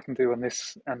what I can do on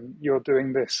this, and you're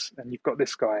doing this, and you've got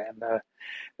this guy. And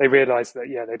they realized that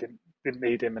they didn't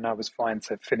need him, and I was fine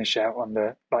to finish out on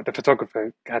the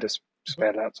photographer had a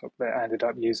spare laptop that I ended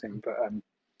up using, but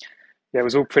it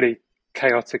was all pretty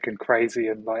chaotic and crazy,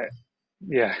 and like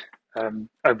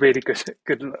a really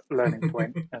good learning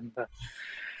point. And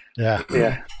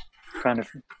kind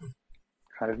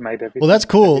of made everything. Well, that's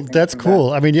cool. That's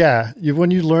cool. I mean, when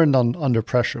you learn under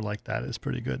pressure like that, it's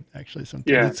pretty good actually.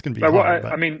 Sometimes it's going to be hard.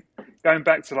 I mean, going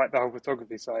back to like the whole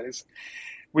photography side, is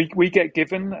we get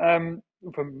given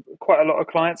from quite a lot of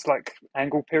clients like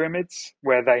angle pyramids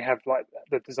where they have like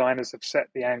the designers have set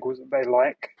the angles that they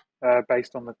like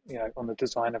based on the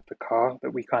design of the car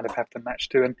that we kind of have to match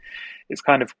to, and it's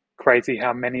kind of crazy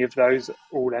how many of those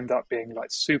all end up being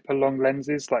like super long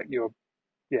lenses, like you're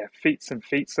feet and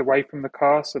feet away from the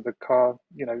car, so the car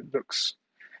looks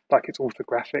like it's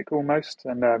orthographic almost,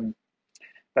 and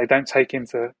they don't take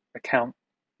into account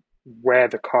where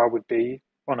the car would be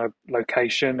on a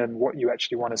location and what you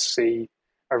actually want to see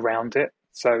around it.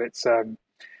 So it's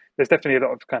there's definitely a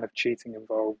lot of kind of cheating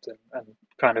involved and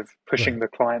kind of pushing the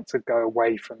client to go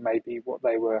away from maybe what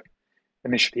they were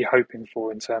initially hoping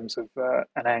for in terms of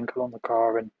an angle on the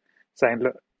car, and saying,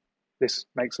 look, this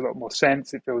makes a lot more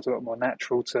sense. It feels a lot more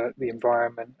natural to the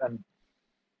environment, and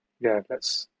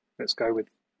let's go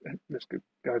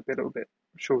a little bit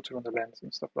shorter on the lens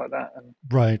and stuff like that. And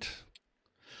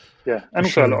and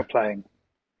also a lot of playing.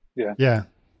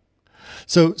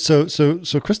 So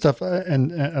Christoph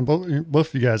and both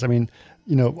of you guys. I mean,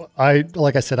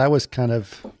 like I said, I was kind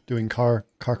of doing car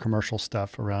commercial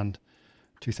stuff around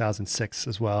 2006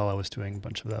 as well. I was doing a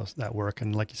bunch of that work.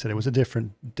 And like you said, it was a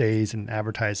different days in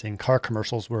advertising. Car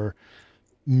commercials were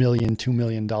 $1 million, $2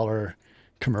 million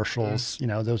commercials.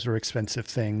 Those were expensive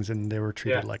things, and they were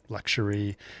treated like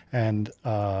luxury. And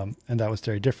that was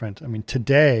very different. I mean,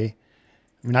 today,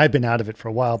 I've been out of it for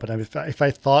a while, but if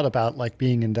I thought about like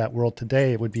being in that world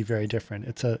today, it would be very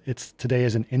different. Today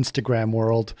is an Instagram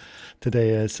world. Today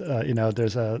is,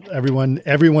 there's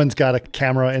everyone's got a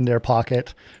camera in their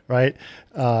pocket, right?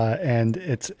 And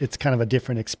it's kind of a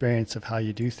different experience of how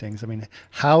you do things. I mean,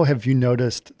 how have you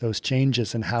noticed those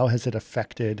changes, and how has it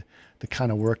affected the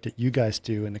kind of work that you guys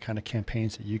do and the kind of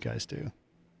campaigns that you guys do?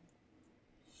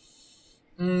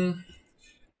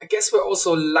 I guess we're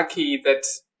also lucky that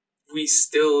we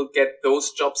still get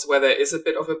those jobs where there is a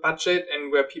bit of a budget and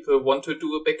where people want to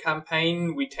do a big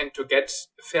campaign. We tend to get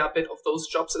a fair bit of those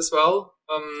jobs as well.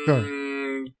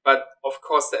 Sure. But of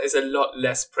course, there is a lot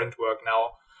less print work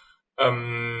now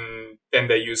than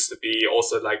there used to be.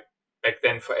 Also, like back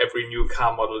then, for every new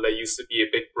car model, there used to be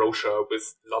a big brochure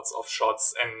with lots of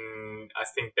shots. And I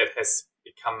think that has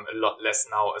become a lot less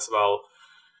now as well.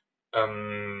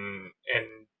 And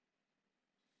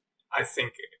I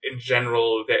think in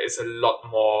general, there is a lot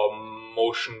more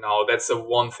motion now. That's the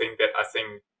one thing that I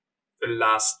think the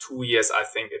last 2 years,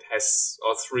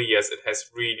 or 3 years, it has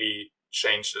really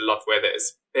changed a lot, where there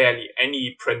is barely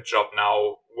any print job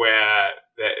now where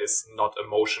there is not a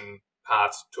motion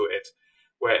part to it,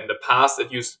 where in the past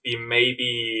it used to be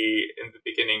maybe in the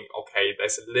beginning, okay,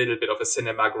 there's a little bit of a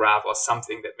cinemagraph or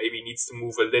something that maybe needs to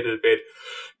move a little bit,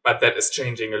 but that is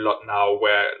changing a lot now,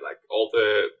 where like all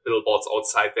the billboards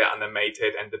outside, they're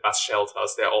animated, and the bus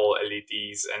shelters, they're all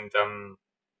LEDs,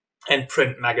 and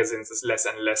print magazines is less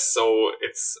and less. So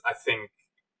it's, I think,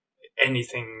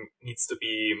 anything needs to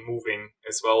be moving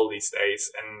as well these days.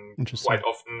 And quite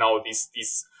often now these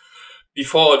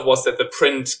before it was that the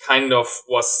print kind of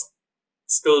was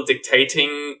still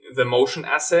dictating the motion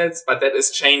assets, but that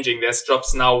is changing. There's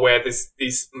jobs now where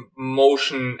these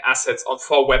motion assets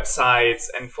for websites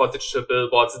and for digital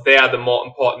billboards, they are the more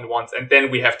important ones. And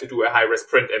then we have to do a high-res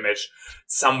print image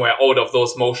somewhere out of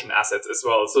those motion assets as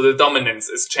well. So the dominance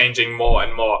is changing more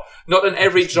and more. Not on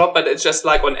every job, but it's just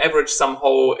like on average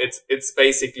somehow it's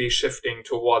basically shifting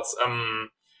towards,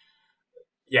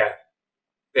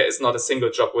 there is not a single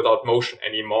job without motion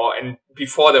anymore. And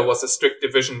before there was a strict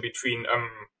division between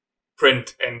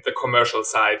print and the commercial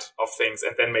side of things,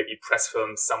 and then maybe press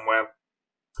films somewhere.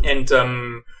 And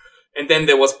then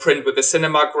there was print with the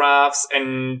cinemagraphs,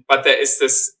 but there is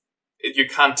this, you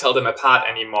can't tell them apart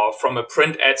anymore. From a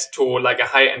print ad to like a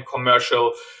high-end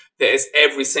commercial, there is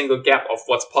every single gap of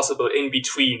what's possible in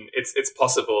between. It's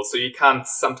possible. So you can't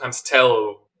sometimes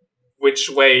tell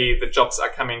which way the jobs are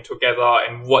coming together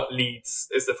and what leads.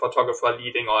 Is the photographer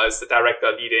leading, or is the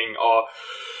director leading, or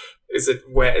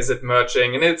where is it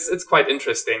merging? And it's quite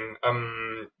interesting,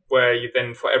 where you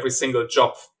then, for every single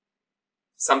job,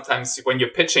 sometimes when you're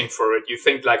pitching for it, you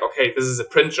think like, okay, this is a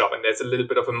print job and there's a little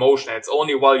bit of emotion. And it's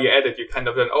only while you edit, you kind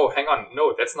of then, oh, hang on.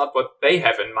 No, that's not what they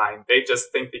have in mind. They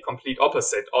just think the complete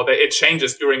opposite, or it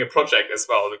changes during a project as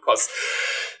well, because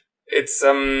it's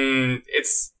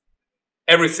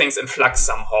everything's in flux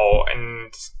somehow.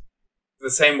 And the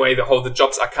same way the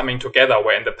jobs are coming together,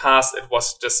 where in the past it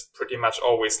was just pretty much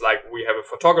always like, we have a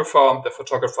photographer, the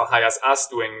photographer hires us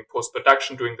doing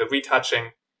post-production, doing the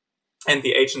retouching, and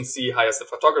the agency hires the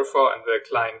photographer and the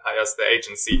client hires the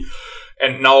agency.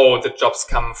 And now the jobs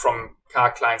come from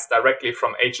car clients directly,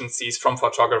 from agencies, from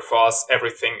photographers.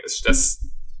 Everything is just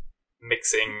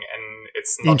mixing, and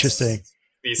it's not interesting.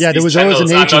 These there was always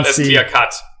an agency. Not as clear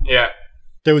cut. Yeah.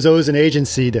 There was always an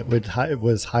agency that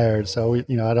was hired. So,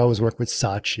 I'd always work with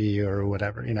Saatchi or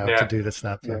whatever, to do this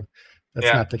stuff. So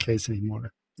that's not the case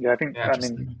anymore. Yeah, I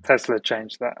mean, Tesla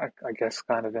changed that, I guess,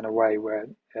 kind of in a way where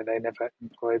they never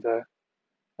employed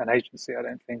an agency, I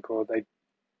don't think, or they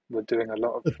were doing a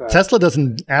lot of... Tesla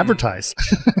doesn't advertise.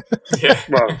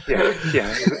 Well,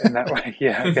 in that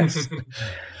way, I guess.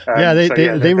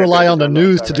 They rely on the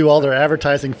news to do all their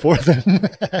advertising for them.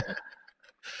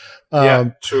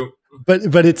 True. But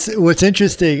what's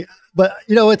interesting, but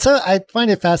I find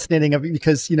it fascinating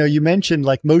because you mentioned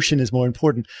like motion is more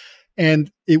important, and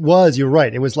you're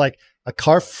right, it was like a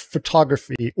car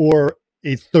photography or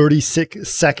a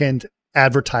 36-second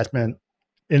advertisement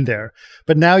in there,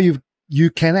 but now you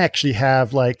can actually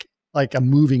have like a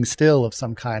moving still of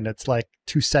some kind. It's like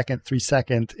 2-second,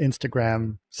 3-second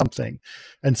Instagram something,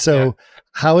 and so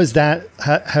how is that?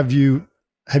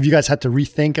 Have you guys had to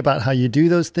rethink about how you do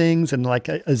those things? And like,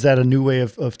 is that a new way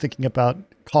of thinking about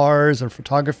cars or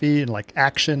photography, and like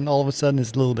action all of a sudden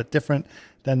is a little bit different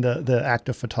than the act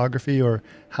of photography? Or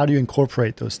how do you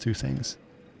incorporate those two things?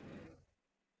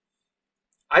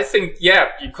 I think,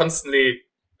 you constantly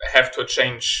have to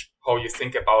change how you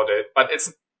think about it. But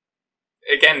it's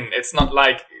not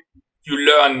like you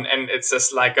learn and it's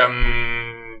just like,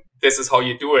 this is how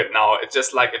you do it now. It's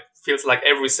just like, it feels like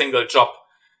every single job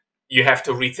you have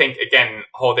to rethink again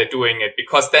how they're doing it,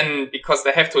 because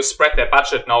they have to spread their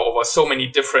budget now over so many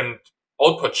different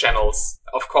output channels.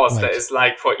 Of course, there is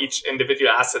like, for each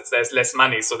individual assets, there's less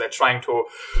money. So they're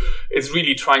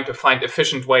really trying to find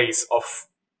efficient ways of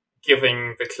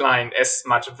giving the client as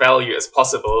much value as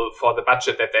possible for the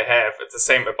budget that they have. It's the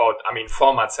same about,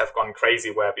 formats have gone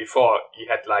crazy, where before you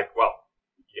had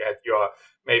you had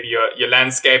your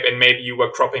landscape, and maybe you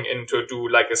were cropping in to do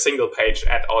like a single page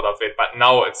ad out of it. But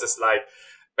now it's just like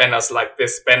banners like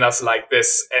this,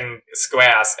 and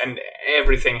squares, and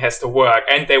everything has to work.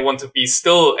 And they want to be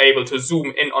still able to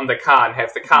zoom in on the car and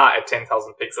have the car at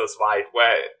 10,000 pixels wide,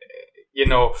 where,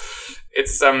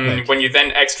 it's, when you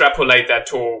then extrapolate that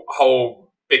to how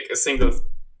big a single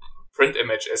print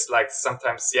image is, like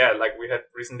sometimes, like we had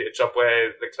recently a job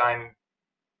where the client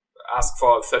asked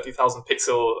for 30,000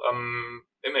 pixel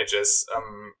images,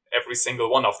 every single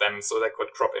one of them, so they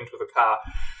could crop into the car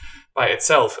by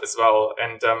itself as well.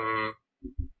 And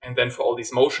then for all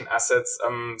these motion assets,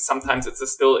 sometimes it's a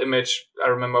still image. I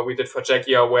remember we did for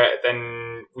Jaguar, where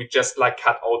then we just like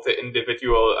cut out the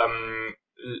individual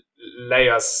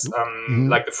layers,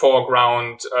 like the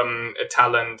foreground,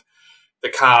 talent, the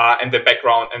car, and the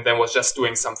background, and then was just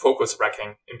doing some focus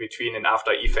racking in between and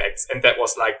After Effects, and that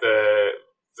was like the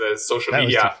social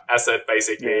media asset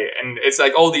basically. And it's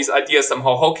like all these ideas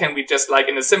somehow. How can we just like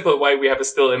in a simple way? We have a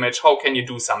still image. How can you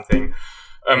do something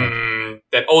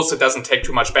that also doesn't take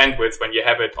too much bandwidth when you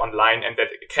have it online, and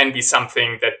that it can be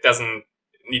something that doesn't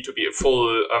need to be a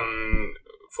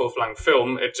full-flung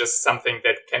film. It's just something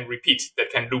that can repeat,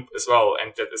 that can loop as well,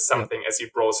 and that is something as you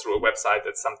browse through a website,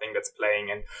 that's something that's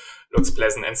playing and looks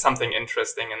pleasant, and something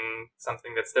interesting, and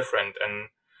something that's different. And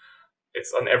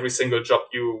it's on every single job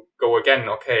you go again.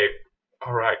 Okay,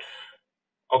 all right.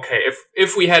 Okay,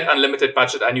 if we had unlimited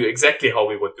budget, I knew exactly how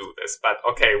we would do this. But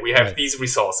okay, we have these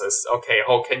resources. Okay,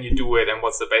 how can you do it, and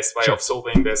what's the best way of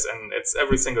solving this? And it's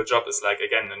every single job is like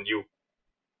again a new,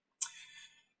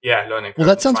 learning. Well,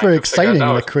 that sounds very exciting in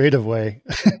a creative way.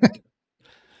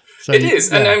 So it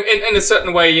is, and in a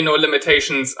certain way,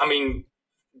 limitations. I mean,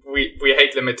 we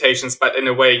hate limitations, but in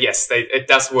a way, yes, it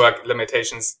does work.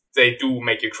 Limitations, they do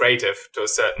make you creative to a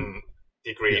certain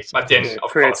degree, but then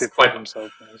of course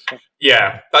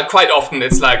but quite often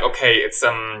it's like, okay, it's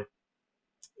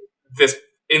this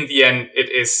in the end it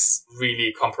is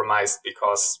really compromised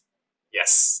because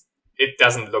yes, it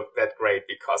doesn't look that great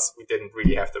because we didn't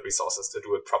really have the resources to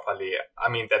do it properly. I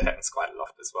mean, that happens quite a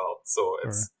lot as well. So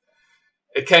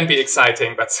it can be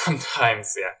exciting, but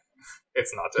sometimes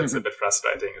it's not. It's a bit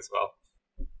frustrating as well.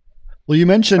 Well, you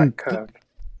mentioned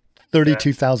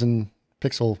 32,000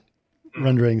 pixel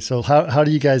rendering. So how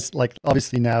do you guys, like,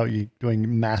 obviously now you're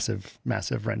doing massive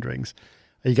renderings.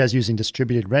 Are you guys using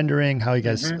distributed rendering? How are you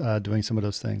guys doing some of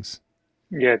those things?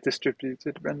 Yeah,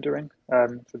 distributed rendering.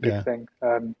 It's a big thing.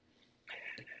 I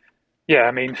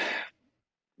mean,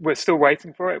 we're still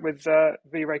waiting for it with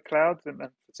V-Ray Cloud, and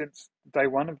since day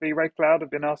one of V-Ray Cloud, I've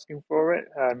been asking for it,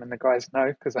 and the guys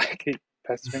know because I keep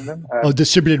pestering them.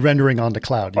 Distributed rendering on the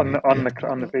cloud. With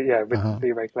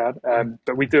V-Ray Cloud.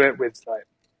 But we do it with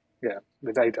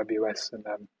with AWS, and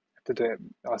have to do it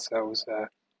ourselves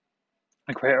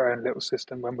and create our own little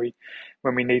system when we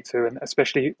need to, and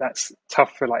especially that's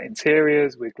tough for like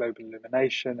interiors with global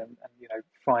illumination and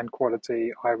fine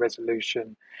quality, high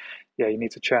resolution. You need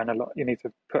to churn a lot. You need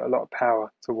to put a lot of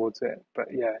power towards it. But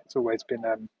it's always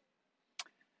been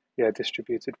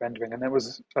distributed rendering, and it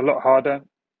was a lot harder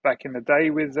back in the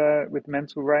day with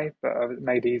Mental Ray, but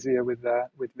made easier with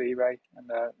V-Ray and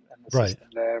the system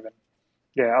there. And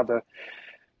other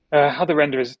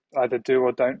renderers either do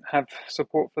or don't have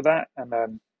support for that,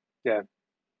 and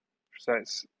so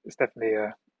it's definitely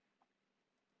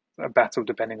a battle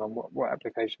depending on what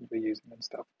applications we're using and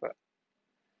stuff. But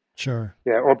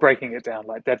or breaking it down.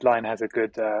 Like Deadline has a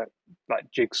good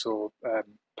like Jigsaw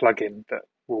plugin that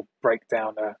will break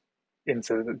down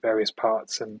into the various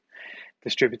parts and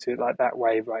distribute it like that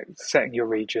way, right? Setting your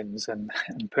regions and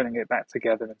putting it back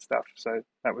together and stuff. So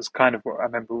that was kind of what I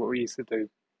remember what we used to do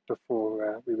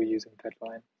before we were using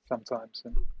Deadline sometimes.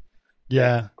 And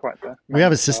we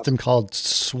have a system called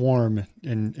Swarm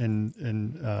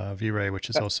in V-Ray,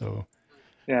 which is also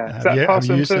is that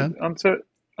passed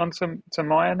onto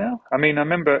Maya now? I mean, I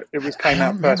remember it came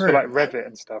out first for like Revit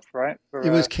and stuff, right?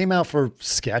 Came out for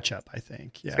SketchUp, I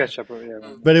think.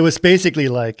 SketchUp, But it was basically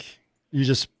like you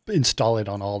just install it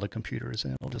on all the computers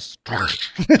and it'll just swarm.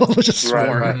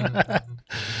 Right.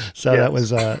 So that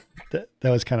was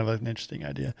kind of an interesting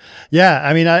idea. Yeah,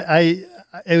 I mean,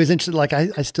 it was interesting. Like I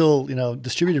still,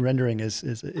 distributed rendering is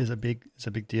a big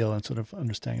deal, and sort of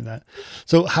understanding that.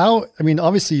 So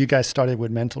obviously you guys started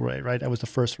with Mental Ray, right? That was the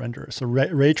first renderer. So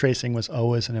ray tracing was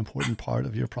always an important part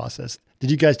of your process.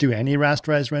 Did you guys do any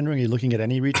rasterized rendering? Are you looking at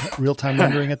any real-time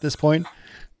rendering at this point?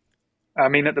 I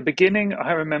mean, at the beginning,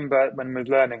 I remember when we were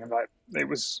learning, like it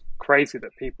was crazy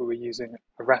that people were using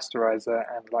a rasterizer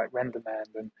and like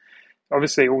RenderMan, and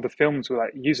obviously all the films were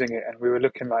like using it, and we were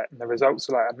looking like, and the results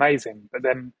were like amazing. But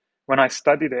then when I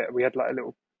studied it, we had like a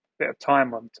little bit of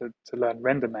time on to learn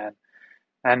RenderMan,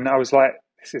 and I was like,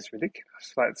 this is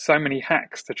ridiculous. Like so many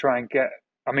hacks to try and get.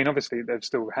 I mean, obviously there's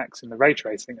still hacks in the ray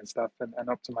tracing and stuff and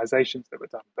optimizations that were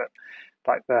done, but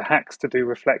like the hacks to do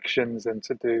reflections and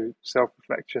to do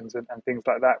self-reflections and things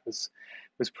like that was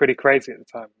pretty crazy at the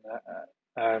time.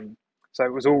 So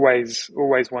it was always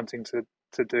wanting to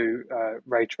do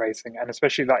ray tracing, and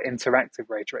especially like interactive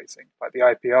ray tracing. Like the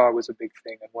IPR was a big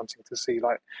thing, and wanting to see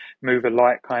like move a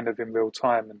light kind of in real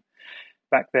time. And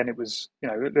back then it was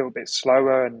a little bit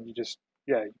slower, and you just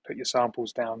you put your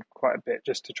samples down quite a bit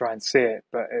just to try and see it,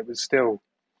 but it was still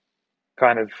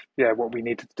kind of what we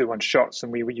needed to do on shots.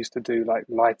 And we used to do like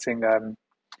lighting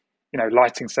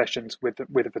lighting sessions with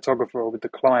a photographer or with the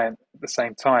client at the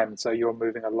same time, so you're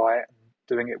moving a light and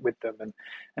doing it with them, and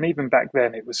even back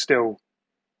then it was still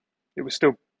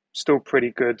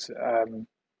pretty good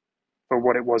for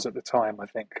what it was at the time, I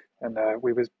think. And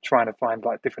we were trying to find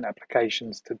like different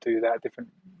applications to do that, different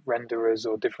renderers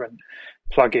or different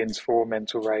plugins for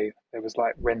Mental Ray. There was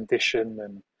like rendition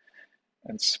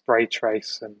and spray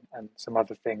trace and some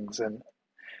other things.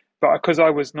 But because I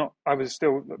was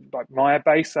still like Maya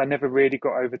based, I never really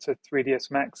got over to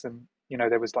 3ds Max, and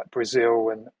there was like Brazil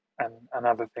and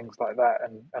other things like that,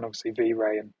 and obviously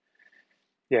V-Ray, and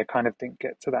kind of didn't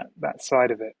get to that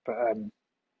side of it. But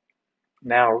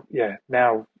now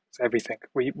it's everything.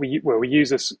 We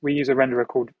use a renderer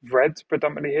called Vred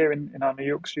predominantly here in our New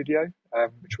York studio,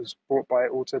 which was bought by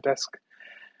Autodesk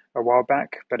a while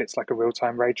back, but it's like a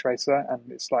real-time ray tracer,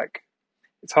 and it's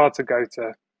hard to go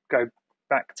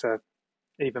back to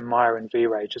even Maya and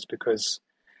V-Ray, just because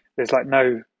there's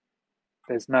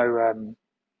no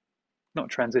not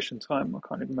transition time, I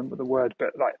can't even remember the word,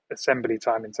 but like assembly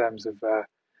time in terms of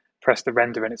press the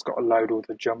render and it's got to load all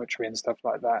the geometry and stuff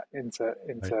like that into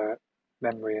right.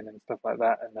 memory and stuff like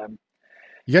that. And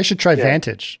you guys should try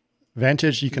Vantage.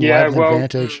 Vantage, you can LiveLink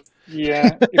Vantage.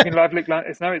 Yeah, you can LiveLink.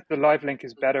 The LiveLink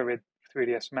is better with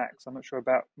 3ds Max. I'm not sure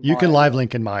about Maya. You can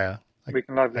LiveLink in Maya. We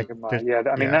can LiveLink in Maya. Yeah,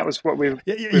 I mean that was what we.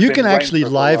 You can actually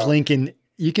LiveLink in.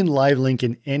 You can LiveLink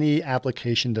in any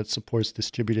application that supports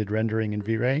distributed rendering in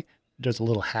V-Ray. There's a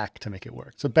little hack to make it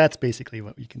work. So that's basically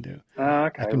what you can do.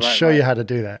 Okay, I can show you how to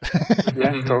do that.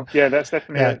 Yeah, cool. Yeah, that's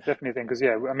definitely a thing. Because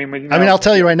I'll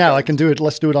tell you right now. I can do it.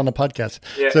 Let's do it on the podcast.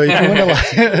 Yeah. So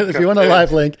if you want to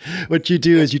LiveLink, what you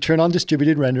do is you turn on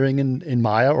distributed rendering in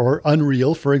Maya or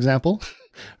Unreal, for example,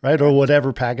 right, or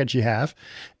whatever package you have,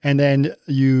 and then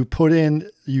you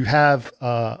have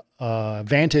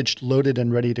Vantage loaded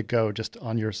and ready to go just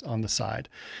on the side.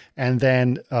 And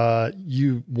then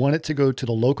you want it to go to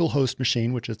the local host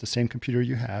machine, which is the same computer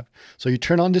you have. So you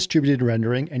turn on distributed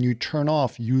rendering and you turn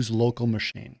off use local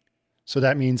machine. So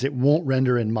that means it won't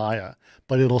render in Maya,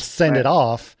 but it'll send it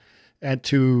off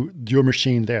to your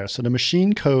machine there. So the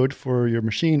machine code for your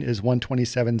machine is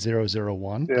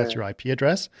 127.0.0.1. Yeah. That's your IP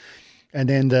address. And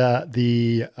then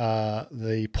the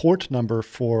port number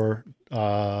for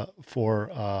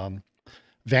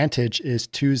Vantage is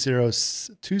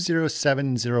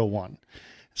 20701.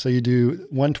 So you do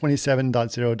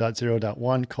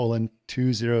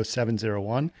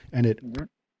 127.0.0.1:20701, and it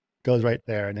goes right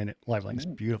there, and then it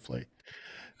LiveLinks beautifully.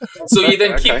 So you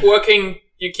then keep working.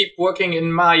 You keep working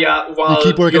in Maya while you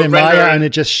keep working in Maya, and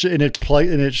it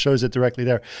shows it directly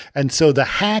there. And so the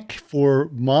hack for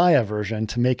Maya version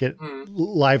to make it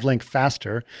LiveLink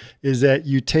faster is that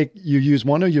you use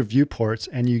one of your viewports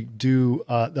and you do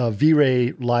the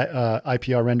V-Ray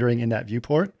IPR rendering in that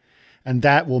viewport, and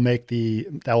that will make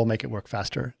it work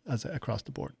faster across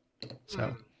the board.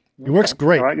 So. It works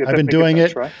great. Right, I've been doing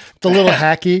it. Right. It's a little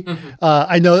hacky.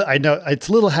 I know it's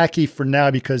a little hacky for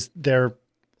now because they're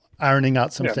ironing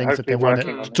out some things that they want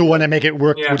to make it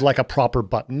work with like a proper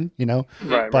button,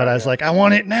 But I was like, I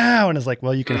want it now, and it's like,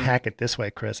 well, you can hack it this way,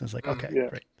 Chris. And it's like, okay,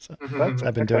 great. So, so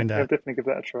I've been doing that. I'll definitely give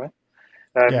that a try.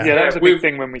 That was a big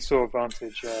thing when we saw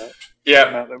Vantage.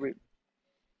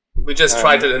 We just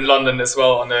tried it in London as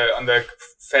well on the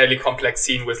fairly complex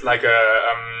scene with like a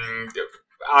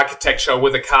architecture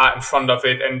with a car in front of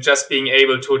it, and just being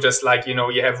able to just like,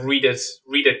 you have read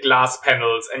it glass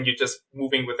panels, and you're just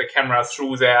moving with the camera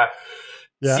through there,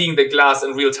 seeing the glass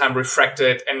in real time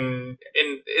refracted, and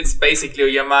it's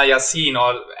basically a Maya scene,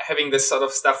 or having this sort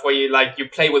of stuff where you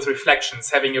play with reflections,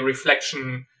 having a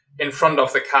reflection in front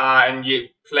of the car, and you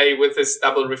play with this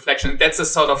double reflection. That's the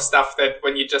sort of stuff that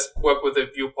when you just work with a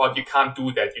viewport, you can't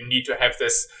do that. You need to have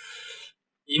this.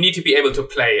 You need to be able to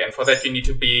play, and for that you need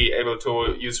to be able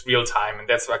to use real time, and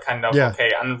that's what kind of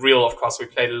Unreal, of course, we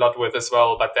played a lot with as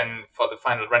well. But then for the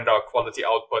final render quality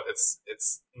output,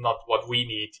 it's not what we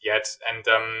need yet. And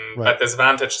but this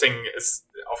Vantage thing is,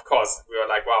 of course, we were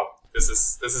like, wow, this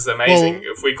is amazing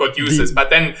if we could use this. But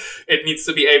then it needs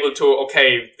to be able to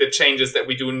the changes that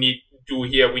we do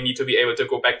here, we need to be able to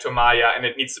go back to Maya, and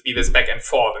it needs to be this back and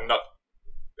forth and not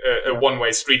a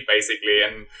one-way street basically.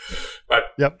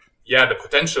 Yeah, the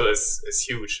potential is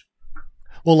huge.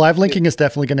 Well, live linking is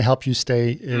definitely going to help you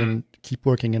keep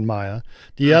working in Maya.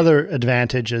 The other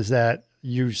advantage is that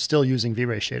you're still using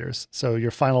V-Ray shaders. So your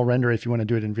final render, if you want to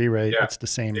do it in V-Ray, it's the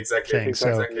same thing.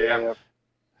 Exactly, yeah.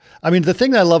 I mean, the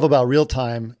thing that I love about real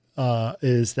time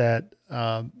is that,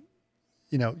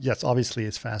 yes, obviously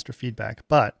it's faster feedback,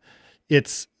 but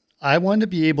I want to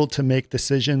be able to make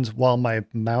decisions while my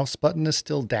mouse button is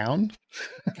still down.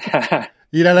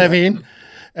 You know what I mean?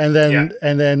 And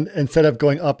then instead of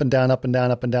going up and down, up and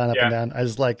down, up and down, up and down, I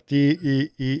was like D, E,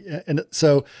 E. And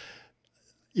so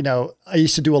you know, I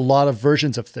used to do a lot of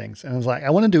versions of things, and I was like, I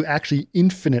want to do actually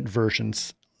infinite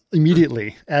versions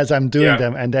immediately as I'm doing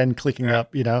them, and then clicking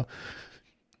up, you know.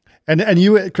 And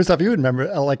you, Christoph, you would remember,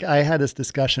 like I had this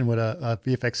discussion with a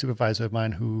VFX supervisor of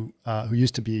mine who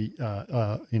used to be,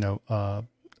 you know,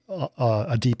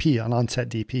 a DP, an on-set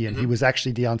DP, and he was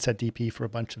actually the on-set DP for a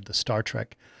bunch of the Star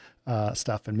Trek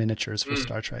stuff and miniatures for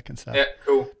Star Trek and stuff. Yeah,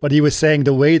 cool. But he was saying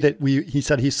the way that he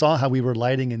said he saw how we were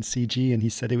lighting in CG, and he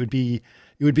said it would be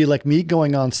like me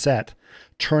going on set,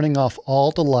 turning off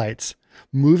all the lights,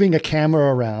 moving a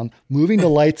camera around, moving the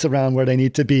lights around where they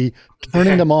need to be,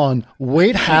 turning them on,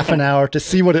 wait half an hour to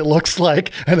see what it looks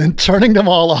like, and then turning them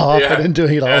all off and then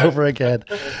doing it all over again.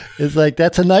 It's like,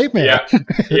 that's a nightmare.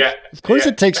 Yeah. Of course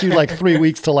it takes you like 3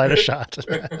 weeks to light a shot.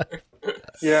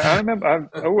 Yeah, I remember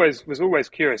I was always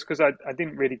curious because I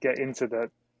didn't really get into the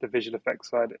visual effects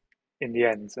side in the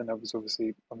end, and I was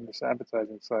obviously on this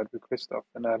advertising side with Christoph,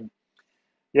 and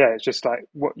yeah, it's just like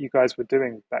what you guys were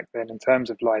doing back then in terms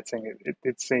of lighting. It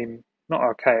did seem not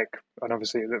archaic, and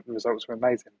obviously the results were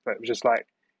amazing, but it was just like,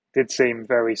 did seem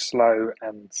very slow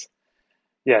and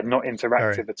not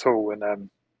interactive at all. And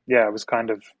I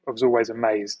was always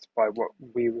amazed by what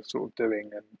we were sort of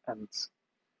doing, and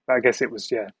I guess it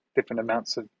was different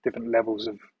amounts of different levels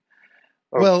of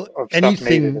stuff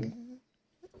needed.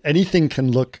 Anything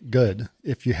can look good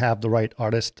if you have the right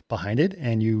artist behind it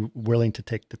and you willing to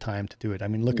take the time to do it. I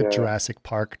mean, look at Jurassic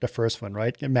Park, the first one,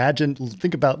 right?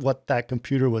 Think about what that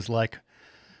computer was like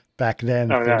back then,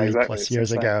 30 plus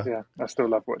years ago. Yeah, I still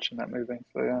love watching that movie.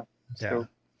 So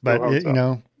but you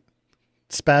know,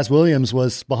 Spaz Williams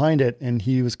was behind it, and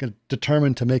he was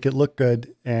determined to make it look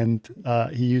good. And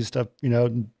he used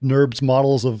NURBS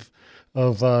models of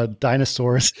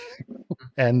dinosaurs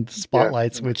and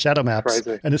spotlights with shadow maps,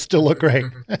 and it still looked great,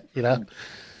 you know?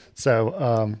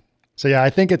 So I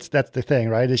think that's the thing,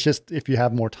 right? It's just if you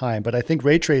have more time. But I think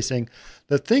ray tracing,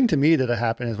 the thing to me that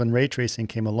happened is when ray tracing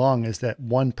came along is that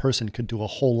one person could do a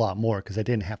whole lot more because they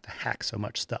didn't have to hack so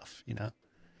much stuff, you know?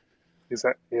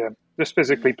 Exactly. Yeah. Just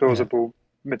physically plausible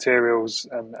materials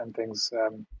and things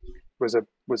was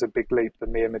a big leap. The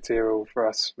mere material for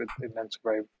us with Mental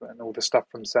Ray and all the stuff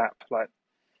from Zap, like,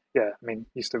 I mean,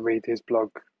 used to read his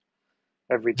blog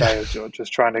every day,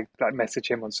 just trying to like message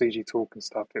him on CG Talk and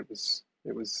stuff. It was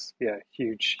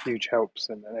huge helps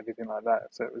and everything like that.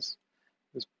 So it was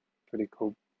pretty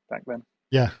cool back then.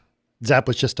 Yeah. Zap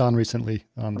was just on recently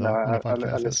on the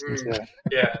podcast. I listened,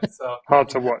 so hard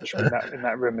to watch in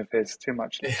that room of his. Too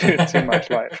much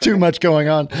light. Too much going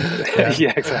on.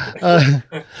 Yeah,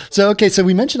 exactly. So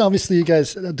we mentioned obviously you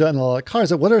guys have done a lot of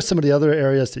cars. What are some of the other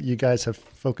areas that you guys have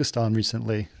focused on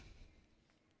recently?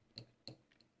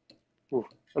 Ooh,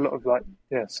 a lot of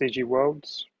CG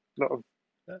worlds. A lot of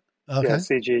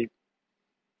CG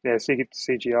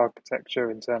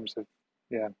architecture in terms of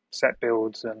set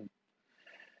builds and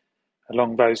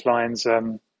along those lines. A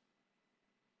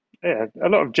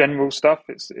lot of general stuff.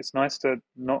 It's nice to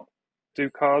not do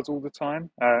cars all the time.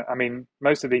 I mean,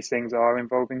 most of these things are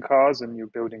involving cars, and you're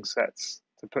building sets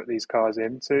to put these cars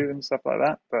into and stuff like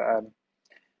that. But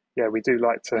we do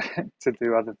like to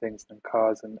do other things than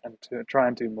cars and to try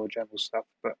and do more general stuff.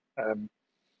 But it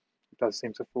does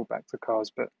seem to fall back to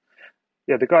cars. But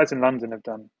the guys in London have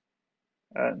done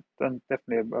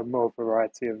definitely a more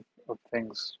variety of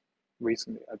things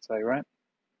recently, I'd say, right?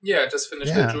 Yeah, just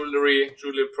finished the jewelry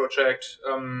project,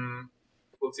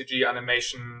 full CG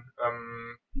animation.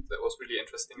 That was really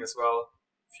interesting as well.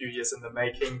 A few years in the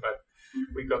making, but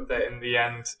we got there in the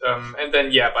end. And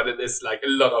then but it is like a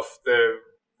lot of the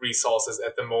resources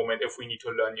at the moment. If we need to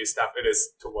learn new stuff, it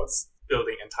is towards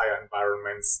building entire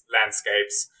environments,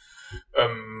 landscapes.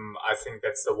 I think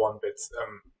that's the one bit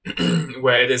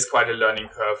where it is quite a learning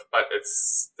curve, but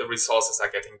the resources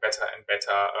are getting better and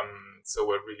better. So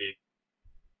we're really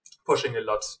pushing a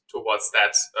lot towards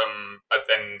that. But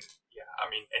then, I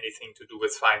mean, anything to do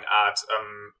with fine art,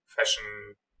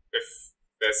 fashion, if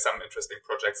there's some interesting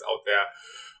projects out there,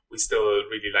 we still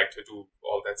really like to do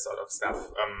all that sort of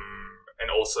stuff. And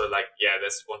also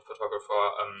there's one photographer,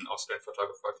 Austrian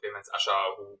photographer, Clemens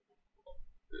Ascher, who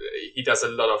he does a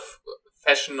lot of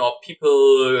fashion or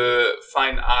people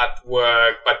fine art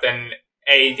work, but then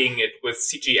aiding it with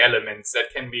CG elements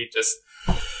that can be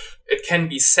it can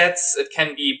be sets, it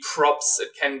can be props,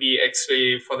 it can be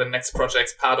actually for the next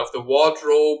projects part of the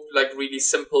wardrobe, like really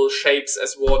simple shapes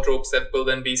as wardrobes that will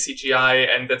then be CGI,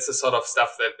 and that's the sort of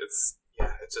stuff that it's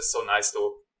just so nice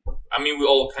to. I mean, we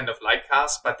all kind of like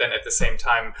cars, but then at the same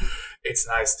time, it's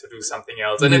nice to do something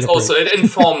else. And it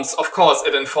informs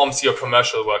your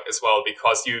commercial work as well,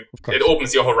 because it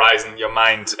opens your horizon, your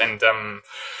mind. And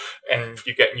and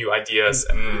you get new ideas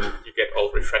and you get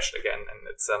all refreshed again. And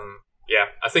it's,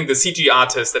 I think the CG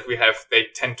artists that we have, they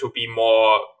tend to be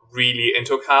more really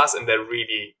into cars, and they're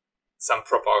really some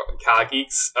proper car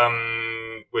geeks,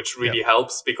 which really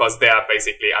helps, because they are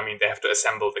basically, I mean, they have to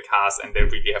assemble the cars and they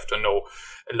really have to know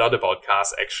a lot about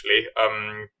cars, actually.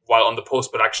 While on the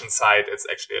post-production side, it's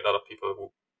actually a lot of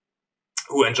people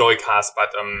who enjoy cars,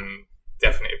 but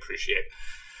definitely appreciate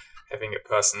having a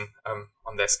person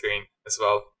on their screen as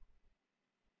well.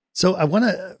 So I want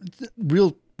to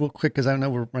real quick, because I know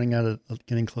we're running out of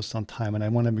getting close on time, and I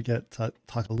want to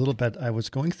talk a little bit. I was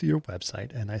going through your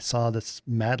website and I saw this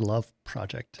Mad Love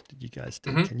project that you guys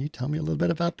did. Can you tell me a little bit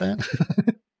about that?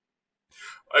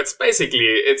 It's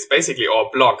basically our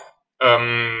blog.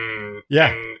 And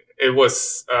it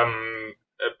was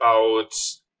about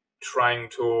trying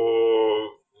to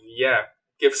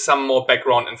give some more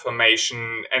background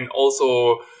information, and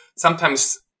also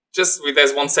sometimes just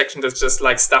there's one section that's just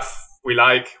like stuff we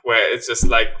like, where it's just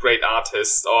like great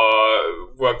artists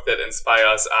or work that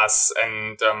inspires us.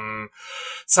 And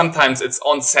sometimes it's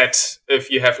on set if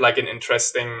you have like an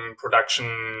interesting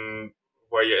production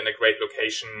where you're in a great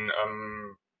location,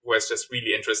 where it's just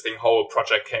really interesting how a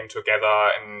project came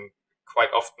together. And quite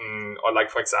often, or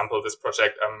like, for example, this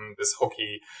project, this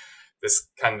hockey, this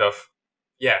kind of,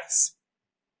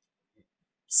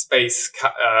 space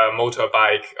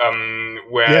motorbike,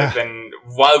 where then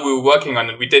while we were working on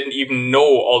it, we didn't even know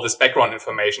all this background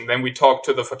information. Then we talked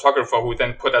to the photographer, who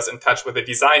then put us in touch with the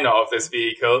designer of this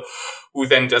vehicle, who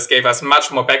then just gave us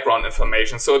much more background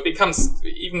information. So it becomes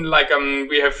even like,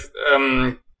 we have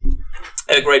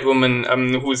a great woman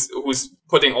who's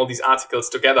putting all these articles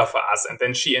together for us, and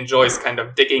then she enjoys kind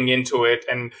of digging into it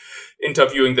and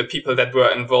interviewing the people that were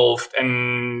involved.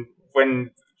 And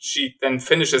when she then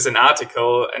finishes an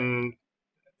article, and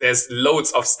there's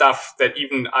loads of stuff that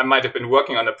even I might have been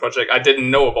working on a project I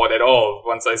didn't know about at all.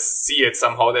 Once I see it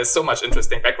somehow, there's so much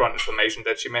interesting background information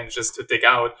that she manages to dig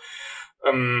out.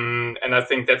 And I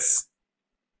think it's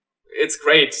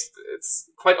great. It's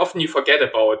quite often you forget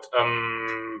about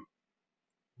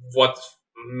what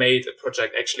made a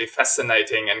project actually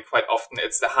fascinating, and quite often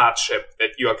it's the hardship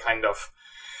that you are kind of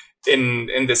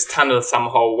in this tunnel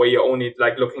somehow, where you're only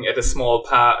like looking at a small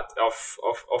part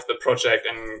of the project,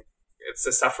 and it's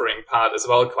the suffering part as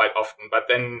well quite often. But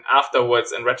then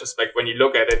afterwards, in retrospect, when you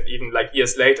look at it, even like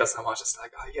years later, somehow just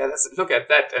like, oh yeah, let's look at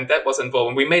that, and that was involved,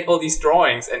 and we made all these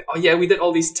drawings, and oh yeah, we did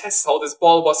all these tests how this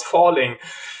ball was falling.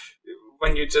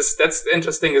 When you just, that's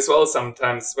interesting as well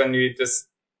sometimes, when you just,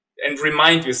 and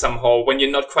remind you somehow when you're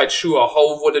not quite sure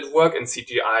how would it work in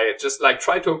CGI, just like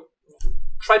try to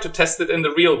test it in the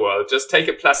real world. Just take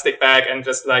a plastic bag and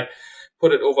just like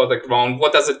put it over the ground.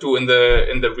 What does it do in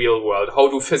the real world? How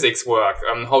do physics work?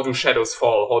 How do shadows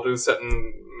fall? How do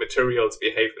certain materials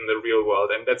behave in the real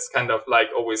world? And that's kind of like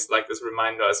always like this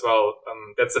reminder as well.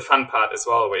 That's the fun part as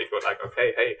well, where you go like,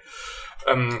 okay, hey,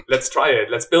 let's try it.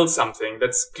 Let's build something.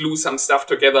 Let's glue some stuff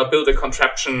together, build a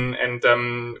contraption,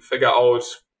 and figure out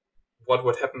what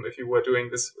would happen if you were doing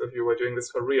this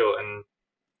for real.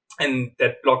 And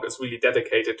that blog is really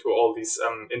dedicated to all these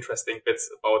interesting bits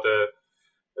about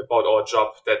our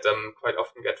job that quite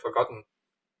often get forgotten.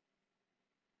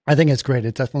 I think it's great.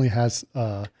 It definitely has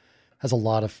a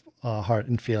lot of heart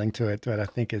and feeling to it. That I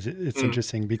think it's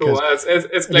interesting, because cool.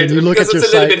 It's great because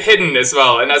it's a little bit hidden as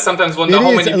well. And I sometimes wonder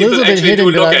how many people actually do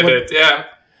look at it. Yeah.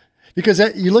 Because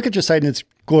you look at your site and it's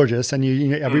gorgeous, and you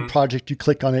know, every project you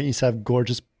click on it, you have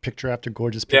gorgeous picture after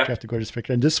gorgeous picture after gorgeous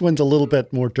picture. And this one's a little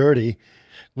bit more dirty,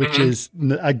 which is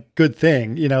a good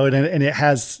thing, you know, and it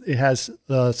has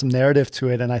some narrative to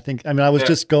it. And I think, I mean, I was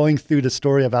just going through the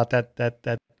story about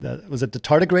that was it the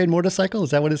tardigrade motorcycle? Is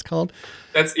that what it's called?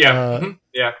 That's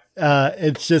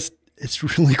it's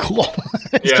really cool.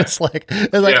 It's just like,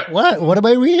 what am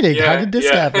I reading? How did this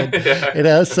happen? You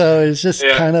know, so it's just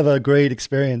kind of a great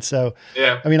experience. So,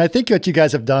 I mean, I think what you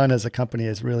guys have done as a company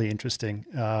is really interesting.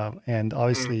 And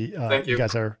obviously you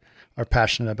guys are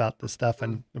passionate about this stuff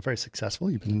and are very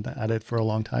successful. You've been at it for a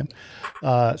long time.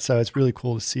 So it's really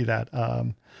cool to see that.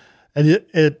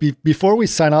 And before we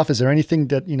sign off, is there anything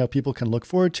that, you know, people can look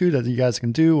forward to that you guys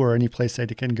can do, or any place that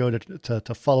they can go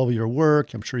to follow your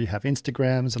work? I'm sure you have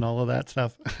Instagrams and all of that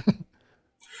stuff.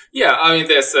 Yeah, I mean,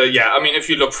 there's I mean, if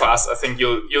you look for us, I think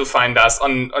you'll find us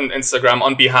on Instagram,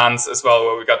 on Behance as well,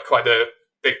 where we got quite a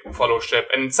big followership.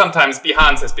 And sometimes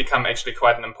Behance has become actually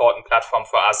quite an important platform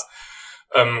for us,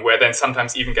 where then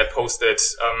sometimes even get posted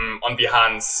on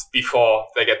Behance before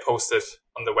they get posted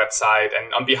on the website.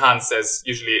 And on Behance, there's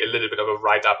usually a little bit of a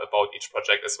write-up about each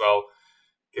project as well.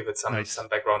 Give it some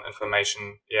background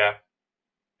information. Yeah.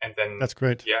 And then... That's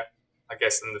great. Yeah. I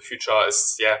guess in the future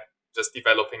is just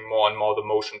developing more and more the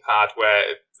motion part, where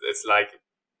it's like,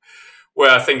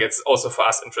 where I think it's also for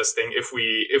us interesting if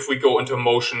we go into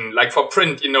motion, like for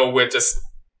print,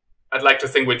 I'd like to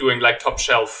think we're doing like top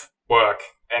shelf work.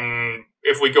 And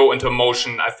if we go into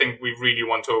motion, I think we really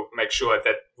want to make sure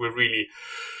that we're really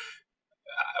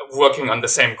working on the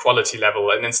same quality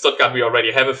level. And in Stuttgart, we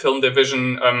already have a film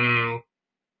division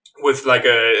with like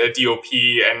a DOP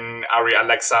and Ari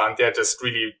Alexa, and they're just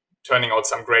really turning out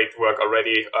some great work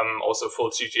already. Also full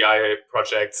CGI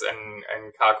projects and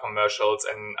car commercials.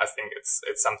 And I think it's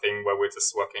something where we're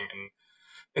just working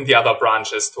in the other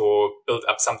branches to build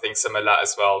up something similar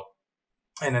as well.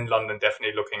 And in London,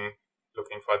 definitely looking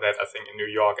for that. I think in New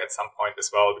York at some point as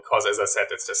well, because as I said,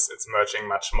 it's merging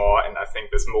much more. And I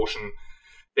think this motion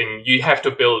thing, you have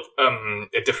to build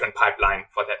a different pipeline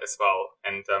for that as well.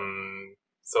 And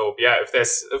so yeah,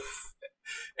 if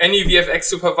any VFX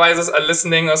supervisors are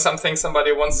listening or something,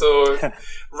 somebody wants to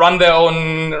run their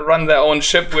own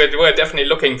ship, we're definitely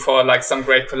looking for like some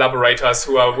great collaborators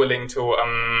who are willing to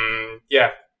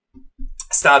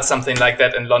start something like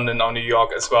that in London or New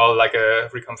York as well, like a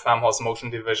Recom Farmhouse motion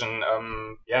division.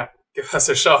 Give us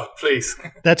a shot, please.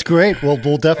 That's great. Well,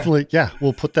 we'll definitely,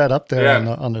 we'll put that up there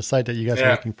on the site that you guys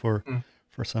are looking for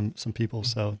some people.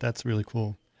 So that's really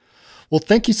cool. Well,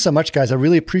 thank you so much, guys. I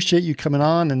really appreciate you coming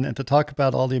on and to talk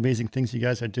about all the amazing things you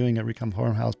guys are doing at Recom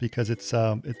Farmhouse, because it's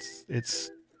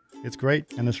great,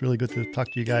 and it's really good to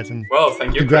talk to you guys. And well,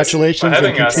 thank you, congratulations Chris, for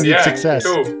and having continued us. success.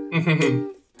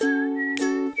 Cool.